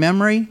short-term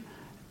memory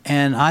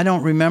and I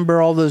don't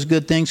remember all those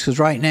good things because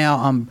right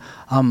now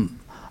I'm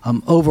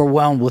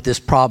overwhelmed with this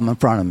problem in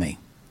front of me.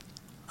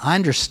 I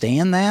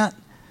understand that,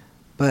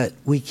 but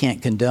we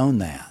can't condone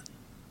that.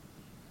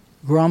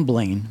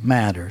 Grumbling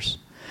matters.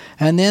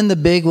 And then the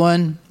big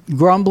one,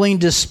 grumbling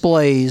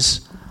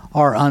displays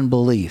our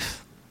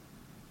unbelief.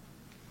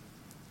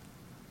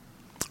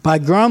 By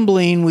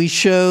grumbling, we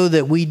show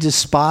that we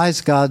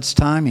despise God's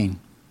timing,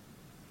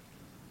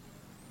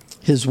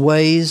 His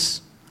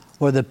ways,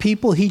 or the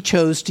people He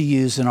chose to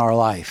use in our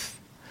life.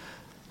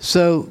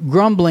 So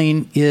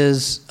grumbling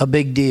is a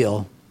big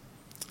deal.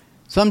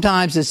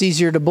 Sometimes it's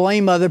easier to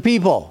blame other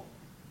people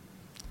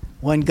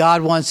when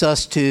God wants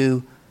us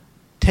to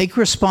take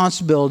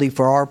responsibility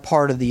for our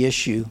part of the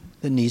issue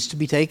that needs to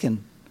be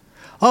taken.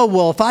 Oh,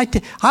 well, if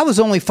I was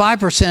only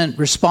 5%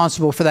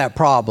 responsible for that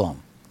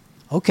problem.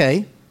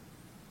 Okay.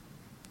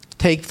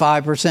 Take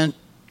 5%.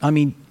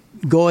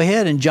 Go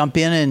ahead and jump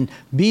in and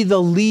be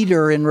the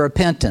leader in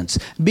repentance.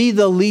 Be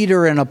the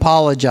leader in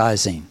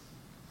apologizing.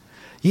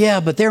 Yeah,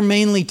 but they're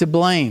mainly to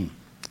blame.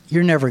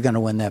 You're never going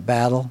to win that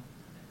battle.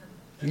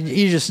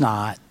 You're just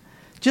not.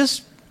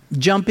 Just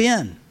jump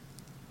in.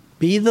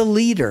 Be the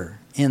leader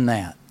in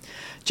that.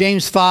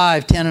 James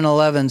 5, 10 and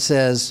 11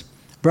 says,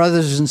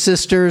 brothers and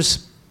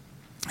sisters,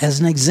 as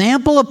an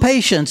example of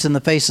patience in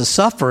the face of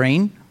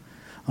suffering,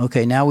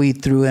 okay, now we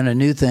threw in a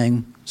new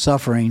thing,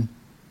 suffering.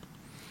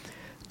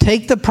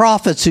 Take the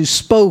prophets who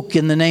spoke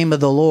in the name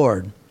of the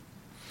Lord.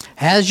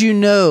 As you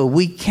know,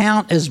 we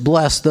count as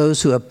blessed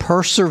those who have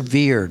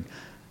persevered.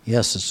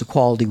 Yes, it's a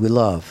quality we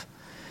love.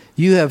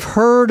 You have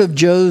heard of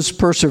Job's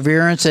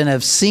perseverance and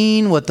have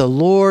seen what the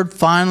Lord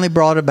finally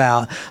brought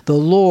about. The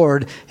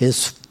Lord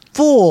is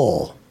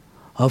full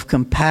of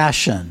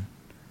compassion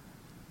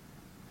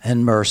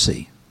and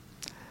mercy.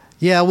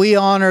 Yeah, we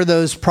honor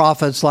those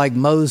prophets like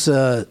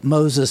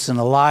Moses and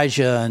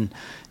Elijah and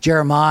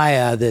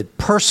Jeremiah that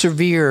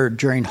persevered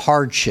during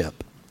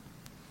hardship.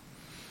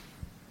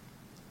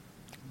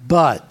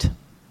 But,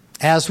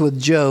 as with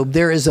Job,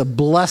 there is a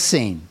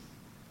blessing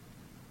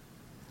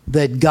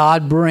that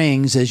God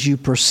brings as you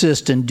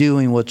persist in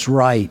doing what's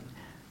right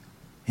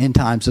in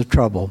times of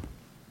trouble.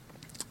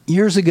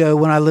 Years ago,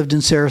 when I lived in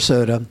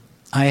Sarasota,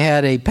 I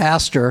had a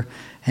pastor,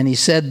 and he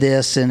said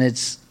this, and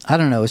it's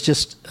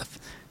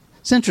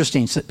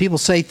interesting. People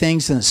say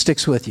things and it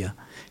sticks with you.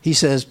 He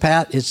says,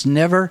 Pat, it's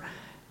never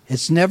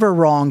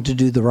wrong to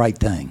do the right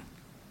thing.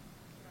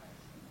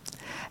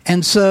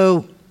 And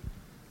so,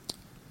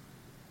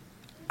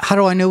 how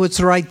do I know it's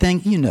the right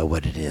thing? You know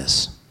what it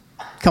is.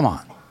 Come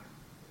on.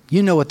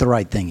 You know what the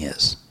right thing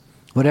is.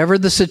 Whatever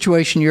the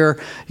situation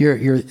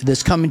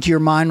that's coming to your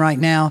mind right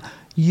now,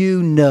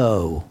 you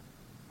know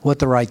what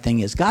the right thing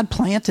is. God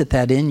planted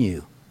that in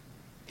you.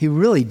 He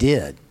really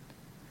did.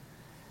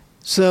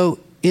 So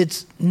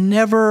it's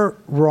never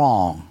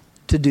wrong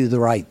to do the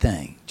right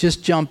thing.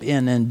 Just jump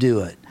in and do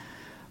it.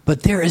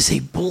 But there is a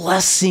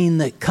blessing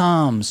that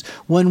comes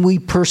when we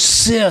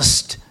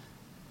persist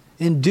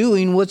in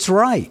doing what's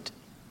right.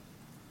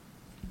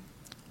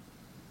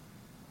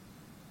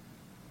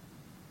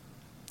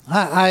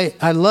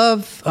 I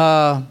love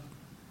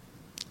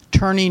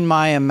turning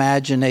my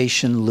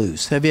imagination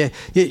loose. Do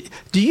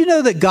you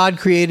know that God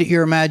created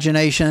your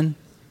imagination?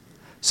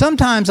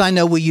 Sometimes I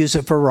know we use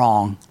it for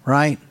wrong,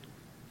 right?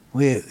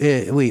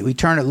 We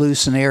turn it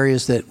loose in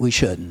areas that we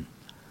shouldn't.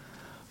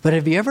 But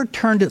have you ever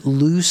turned it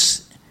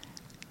loose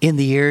in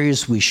the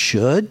areas we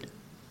should?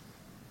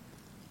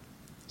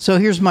 So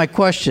here's my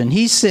question.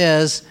 He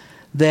says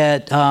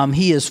that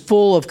he is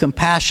full of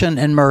compassion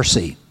and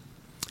mercy.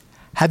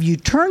 Have you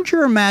turned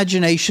your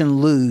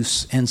imagination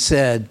loose and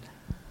said,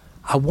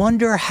 I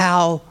wonder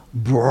how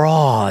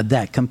broad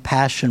that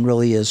compassion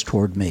really is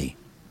toward me?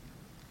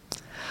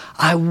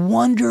 I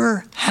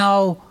wonder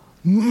how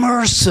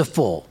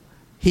merciful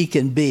he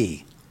can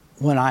be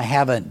when I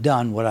haven't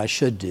done what I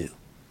should do.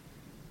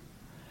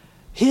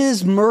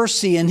 His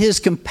mercy and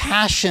his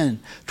compassion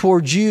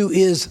towards you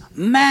is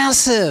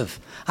massive.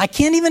 I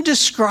can't even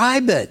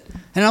describe it.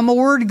 And I'm a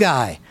word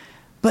guy.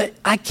 But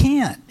I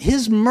can't.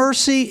 His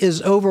mercy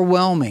is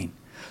overwhelming.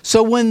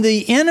 So when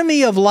the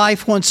enemy of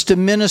life wants to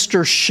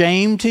minister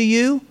shame to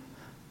you,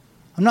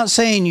 I'm not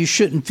saying you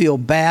shouldn't feel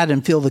bad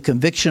and feel the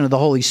conviction of the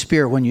Holy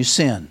Spirit when you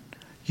sin.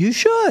 You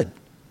should.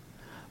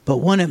 But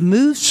when it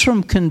moves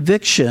from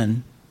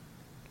conviction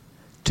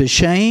to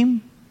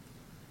shame,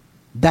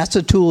 that's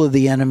a tool of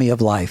the enemy of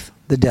life,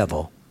 the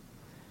devil.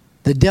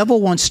 The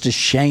devil wants to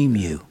shame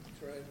you.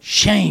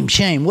 Shame,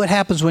 shame. What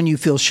happens when you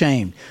feel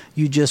shamed?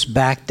 You just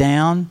back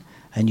down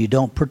and you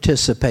don't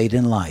participate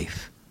in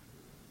life.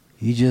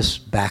 You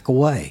just back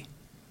away.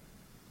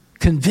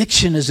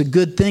 Conviction is a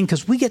good thing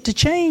because we get to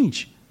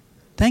change.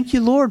 Thank you,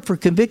 Lord, for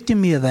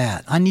convicting me of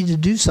that. I need to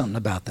do something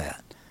about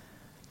that.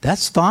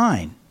 That's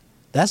fine.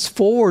 That's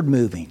forward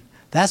moving.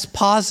 That's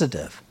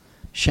positive.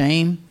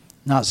 Shame,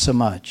 not so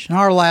much. And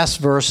our last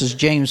verse is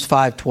James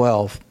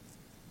 5:12.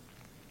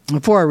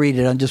 Before I read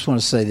it, I just want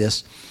to say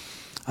this.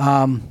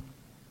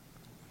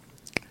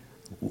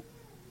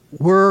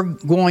 We're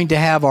going to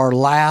have our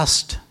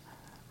last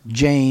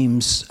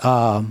James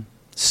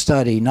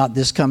study, not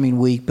this coming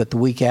week, but the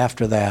week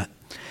after that.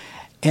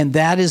 And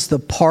that is the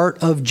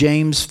part of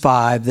James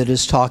 5 that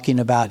is talking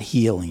about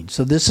healing.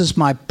 So this is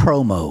my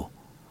promo.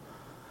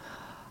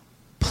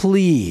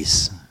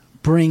 Please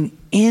bring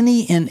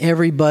any and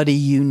everybody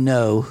you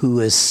know who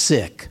is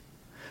sick,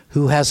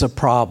 who has a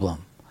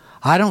problem.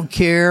 I don't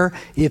care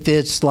if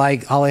it's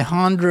like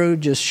Alejandro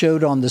just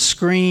showed on the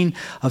screen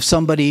of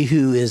somebody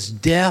who is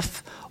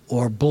deaf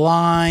or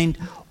blind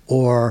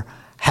or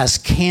has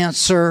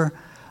cancer.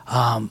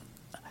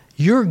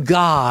 Your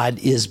God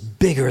is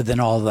bigger than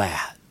all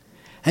that.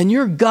 And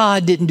your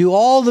God didn't do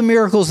all the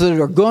miracles that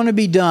are going to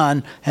be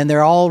done and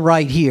they're all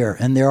right here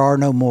and there are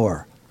no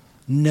more.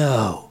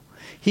 No.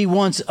 He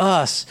wants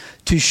us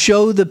to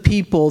show the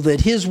people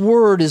that his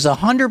word is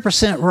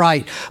 100%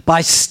 right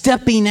by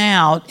stepping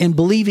out and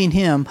believing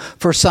him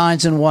for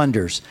signs and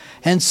wonders.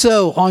 And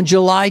so on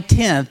July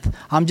 10th,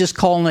 I'm just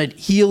calling it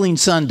Healing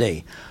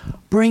Sunday.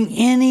 Bring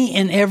any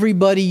and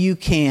everybody you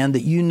can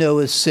that you know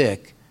is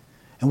sick.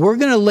 And we're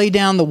going to lay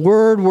down the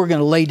word. We're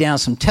going to lay down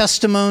some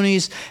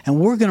testimonies. And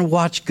we're going to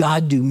watch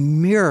God do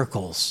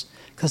miracles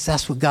because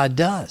that's what God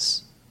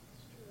does.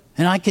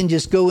 And I can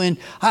just go in.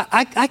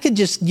 I could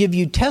just give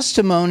you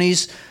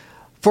testimonies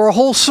for a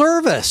whole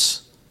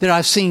service that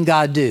I've seen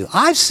God do.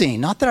 I've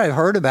seen, not that I've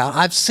heard about,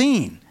 I've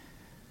seen.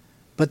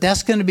 But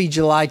that's going to be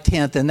July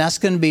 10th, and that's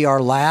going to be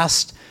our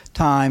last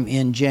time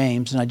in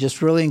James. And I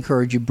just really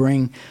encourage you,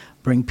 bring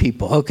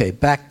people. Okay,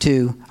 back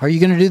to, are you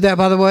going to do that,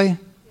 by the way?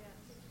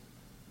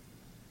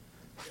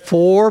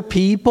 4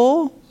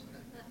 people?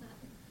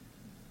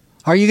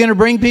 Are you going to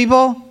bring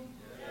people?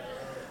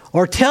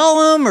 Or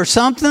tell them or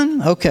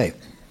something? Okay.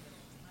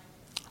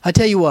 I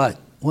tell you what,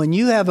 when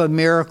you have a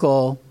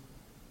miracle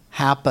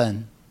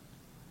happen,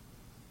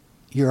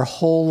 your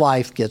whole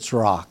life gets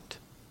rocked.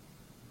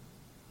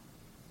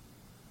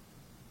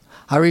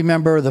 I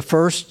remember the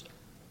first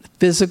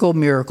physical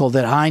miracle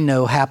that I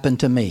know happened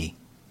to me.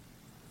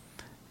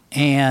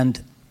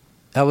 And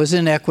I was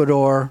in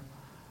Ecuador.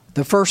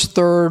 The first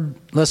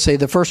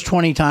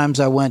 20 times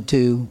I went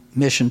to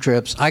mission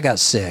trips, I got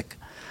sick.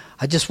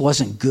 I just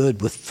wasn't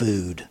good with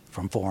food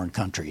from foreign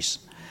countries.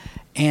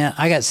 And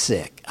I got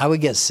sick. I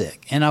would get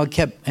sick. And I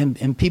would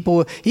and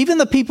people, even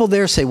the people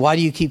there say, why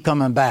do you keep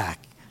coming back?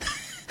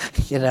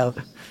 You know,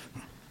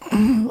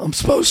 I'm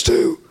supposed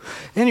to.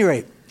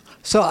 Anyway,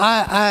 so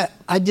I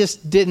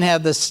just didn't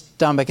have the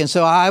stomach. And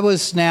so I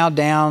was now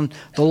down,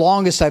 the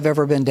longest I've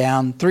ever been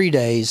down, 3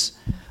 days.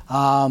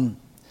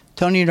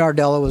 Tony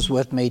Nardella was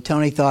with me.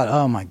 Tony thought,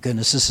 oh my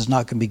goodness, this is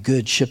not going to be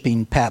good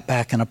shipping Pat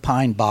back in a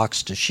pine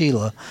box to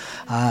Sheila.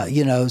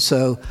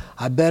 So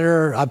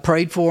I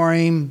prayed for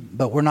him,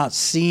 but we're not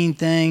seeing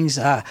things.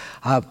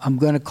 I'm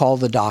going to call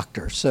the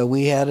doctor. So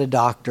we had a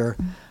doctor.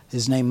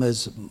 His name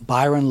was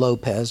Byron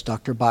Lopez,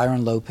 Dr.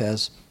 Byron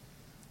Lopez.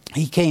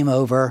 He came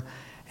over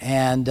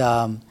and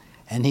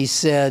he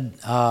said,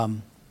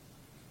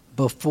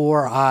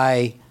 before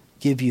I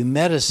give you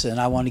medicine,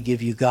 I want to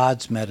give you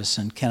God's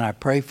medicine. Can I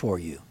pray for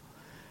you?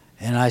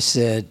 And I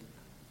said,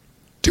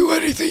 do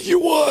anything you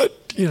want.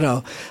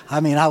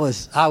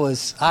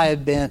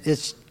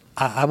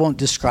 I won't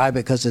describe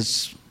it because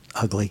it's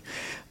ugly.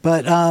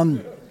 But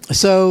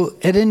so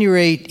at any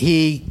rate,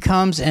 he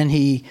comes and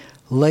he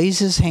lays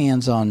his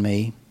hands on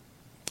me.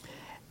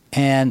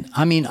 And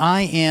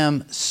I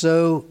am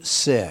so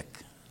sick.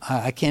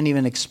 I can't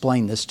even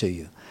explain this to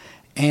you.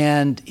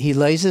 And he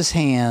lays his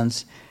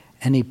hands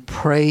and he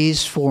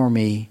prays for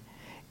me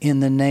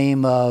in the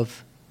name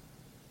of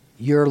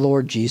your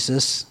Lord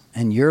Jesus,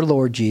 and your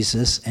Lord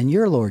Jesus, and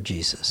your Lord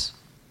Jesus.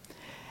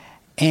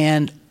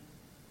 And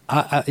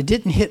it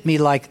didn't hit me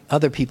like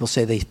other people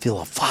say they feel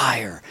a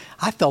fire.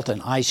 I felt an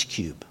ice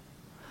cube.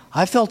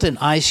 I felt an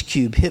ice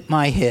cube hit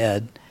my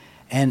head,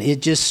 and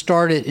it just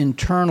started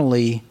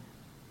internally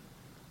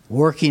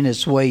working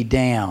its way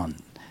down.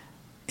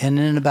 And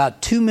in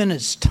about 2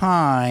 minutes'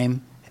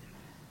 time,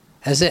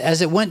 as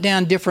it went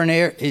down different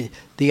air,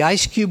 the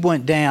ice cube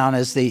went down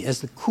as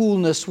the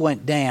coolness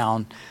went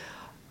down.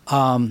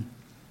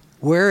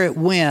 Where it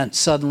went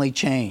suddenly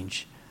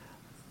changed.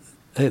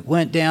 It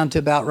went down to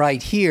about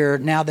right here.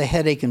 Now the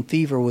headache and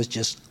fever was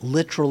just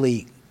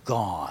literally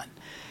gone.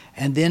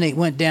 And then it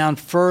went down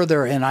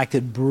further and I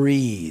could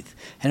breathe.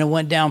 And it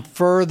went down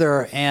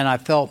further and I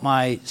felt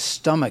my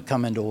stomach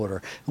come into order.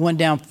 It went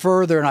down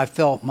further and I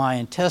felt my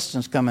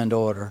intestines come into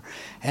order.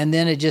 And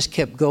then it just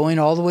kept going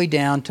all the way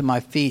down to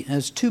my feet. And it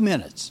was 2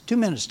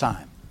 minutes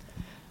time.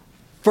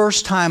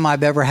 First time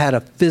I've ever had a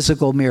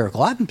physical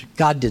miracle.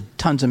 God did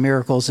tons of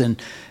miracles and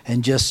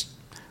just,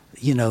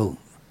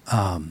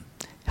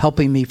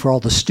 helping me for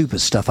all the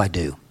stupid stuff I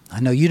do. I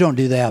know you don't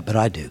do that, but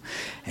I do.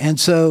 And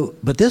so,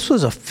 but this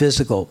was a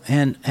physical.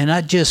 And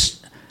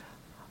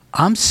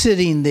I'm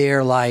sitting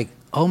there like,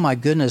 oh my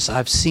goodness,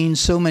 I've seen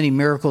so many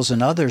miracles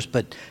in others,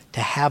 but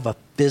to have a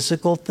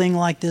physical thing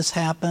like this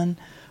happen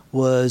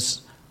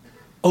was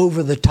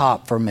over the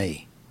top for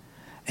me.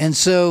 And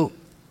so,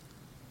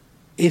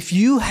 if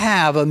you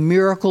have a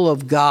miracle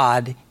of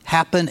God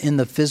happen in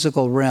the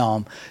physical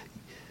realm,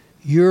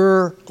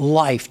 your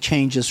life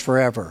changes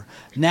forever.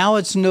 Now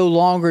it's no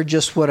longer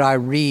just what I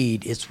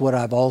read, it's what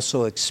I've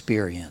also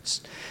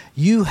experienced.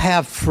 You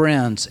have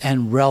friends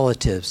and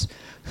relatives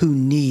who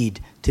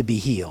need to be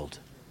healed.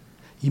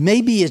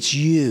 Maybe it's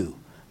you.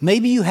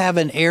 Maybe you have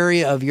an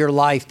area of your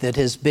life that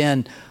has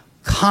been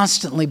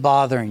constantly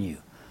bothering you.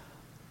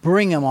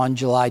 Bring them on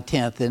July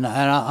 10th. And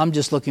I'm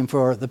just looking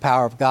for the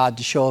power of God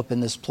to show up in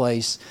this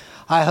place.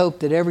 I hope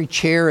that every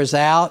chair is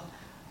out.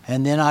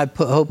 And then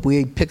hope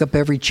we pick up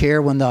every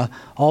chair when the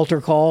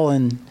altar call.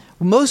 And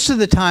most of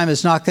the time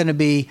it's not going to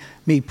be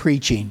me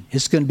preaching.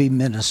 It's going to be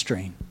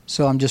ministering.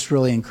 So I'm just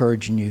really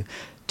encouraging you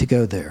to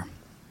go there.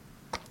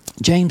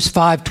 James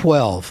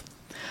 5:12.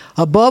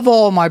 Above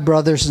all, my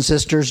brothers and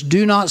sisters,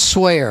 do not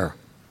swear.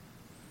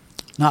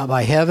 Not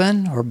by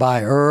heaven or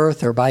by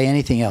earth or by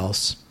anything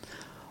else.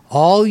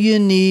 All you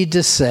need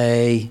to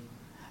say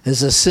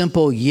is a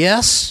simple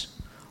yes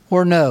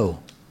or no.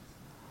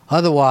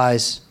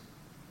 Otherwise,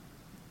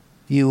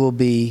 you will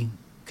be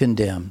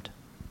condemned.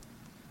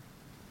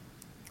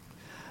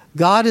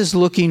 God is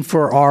looking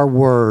for our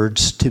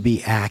words to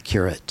be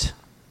accurate,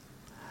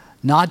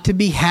 not to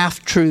be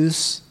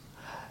half-truths.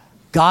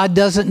 God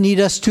doesn't need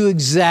us to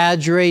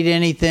exaggerate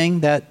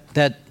anything.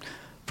 That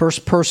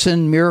first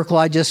person miracle,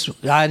 I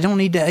don't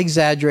need to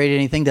exaggerate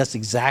anything. That's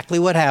exactly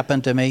what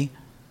happened to me.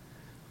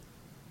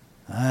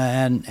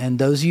 And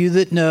those of you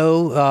that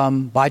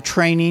know, by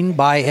training,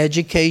 by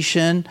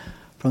education,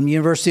 from the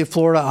University of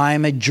Florida, I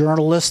am a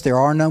journalist. There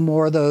are no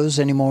more of those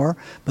anymore,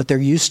 but there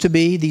used to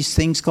be these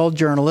things called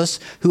journalists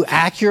who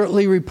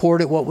accurately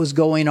reported what was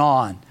going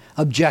on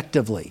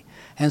objectively.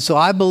 And so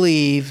I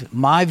believe,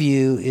 my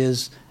view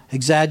is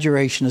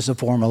exaggeration is a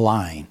form of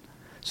lying.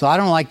 So I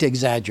don't like to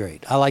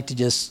exaggerate. I like to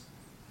just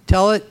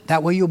tell it.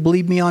 That way you'll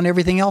believe me on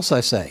everything else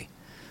I say.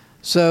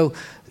 So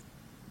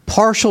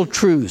partial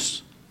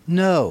truths,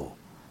 no.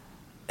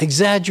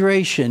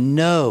 Exaggeration,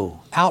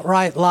 no.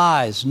 Outright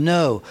lies,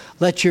 no.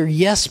 Let your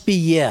yes be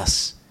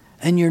yes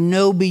and your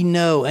no be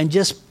no, and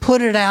just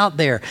put it out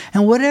there.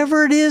 And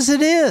whatever it is,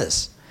 it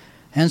is.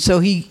 And so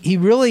he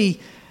really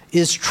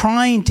is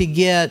trying to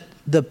get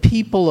the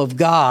people of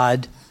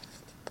God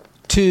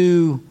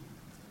to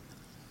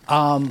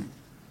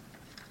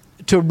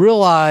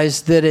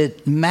realize that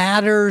it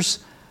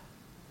matters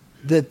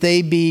that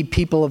they be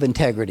people of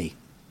integrity.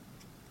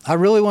 I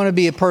really want to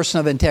be a person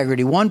of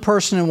integrity. One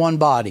person in one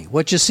body.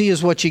 What you see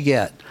is what you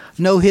get.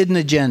 No hidden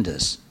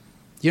agendas.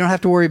 You don't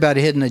have to worry about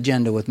a hidden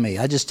agenda with me.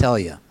 I just tell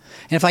you.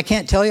 And if I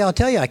can't tell you, I'll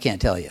tell you I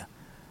can't tell you.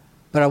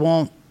 But I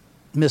won't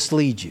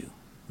mislead you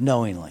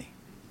knowingly.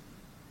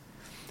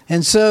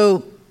 And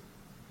so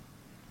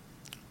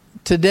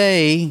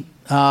today,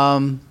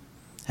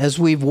 as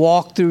we've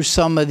walked through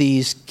some of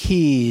these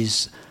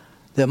keys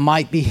that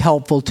might be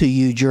helpful to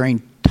you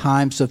during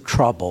times of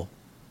trouble,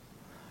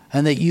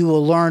 and that you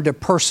will learn to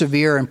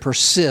persevere and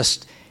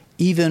persist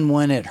even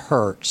when it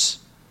hurts,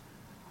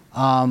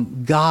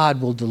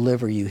 God will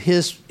deliver you.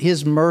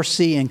 His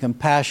mercy and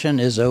compassion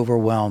is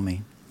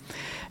overwhelming.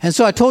 And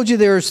so I told you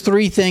there's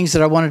 3 things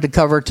that I wanted to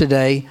cover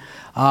today.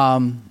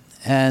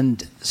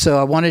 And so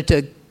I wanted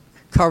to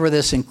cover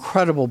this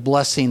incredible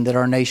blessing that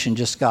our nation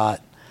just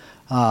got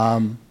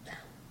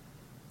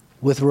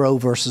with Roe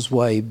versus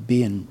Wade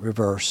being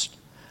reversed.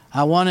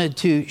 I wanted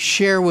to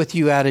share with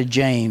you out of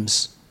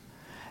James.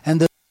 And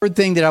the third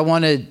thing that I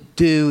want to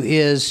do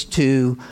is to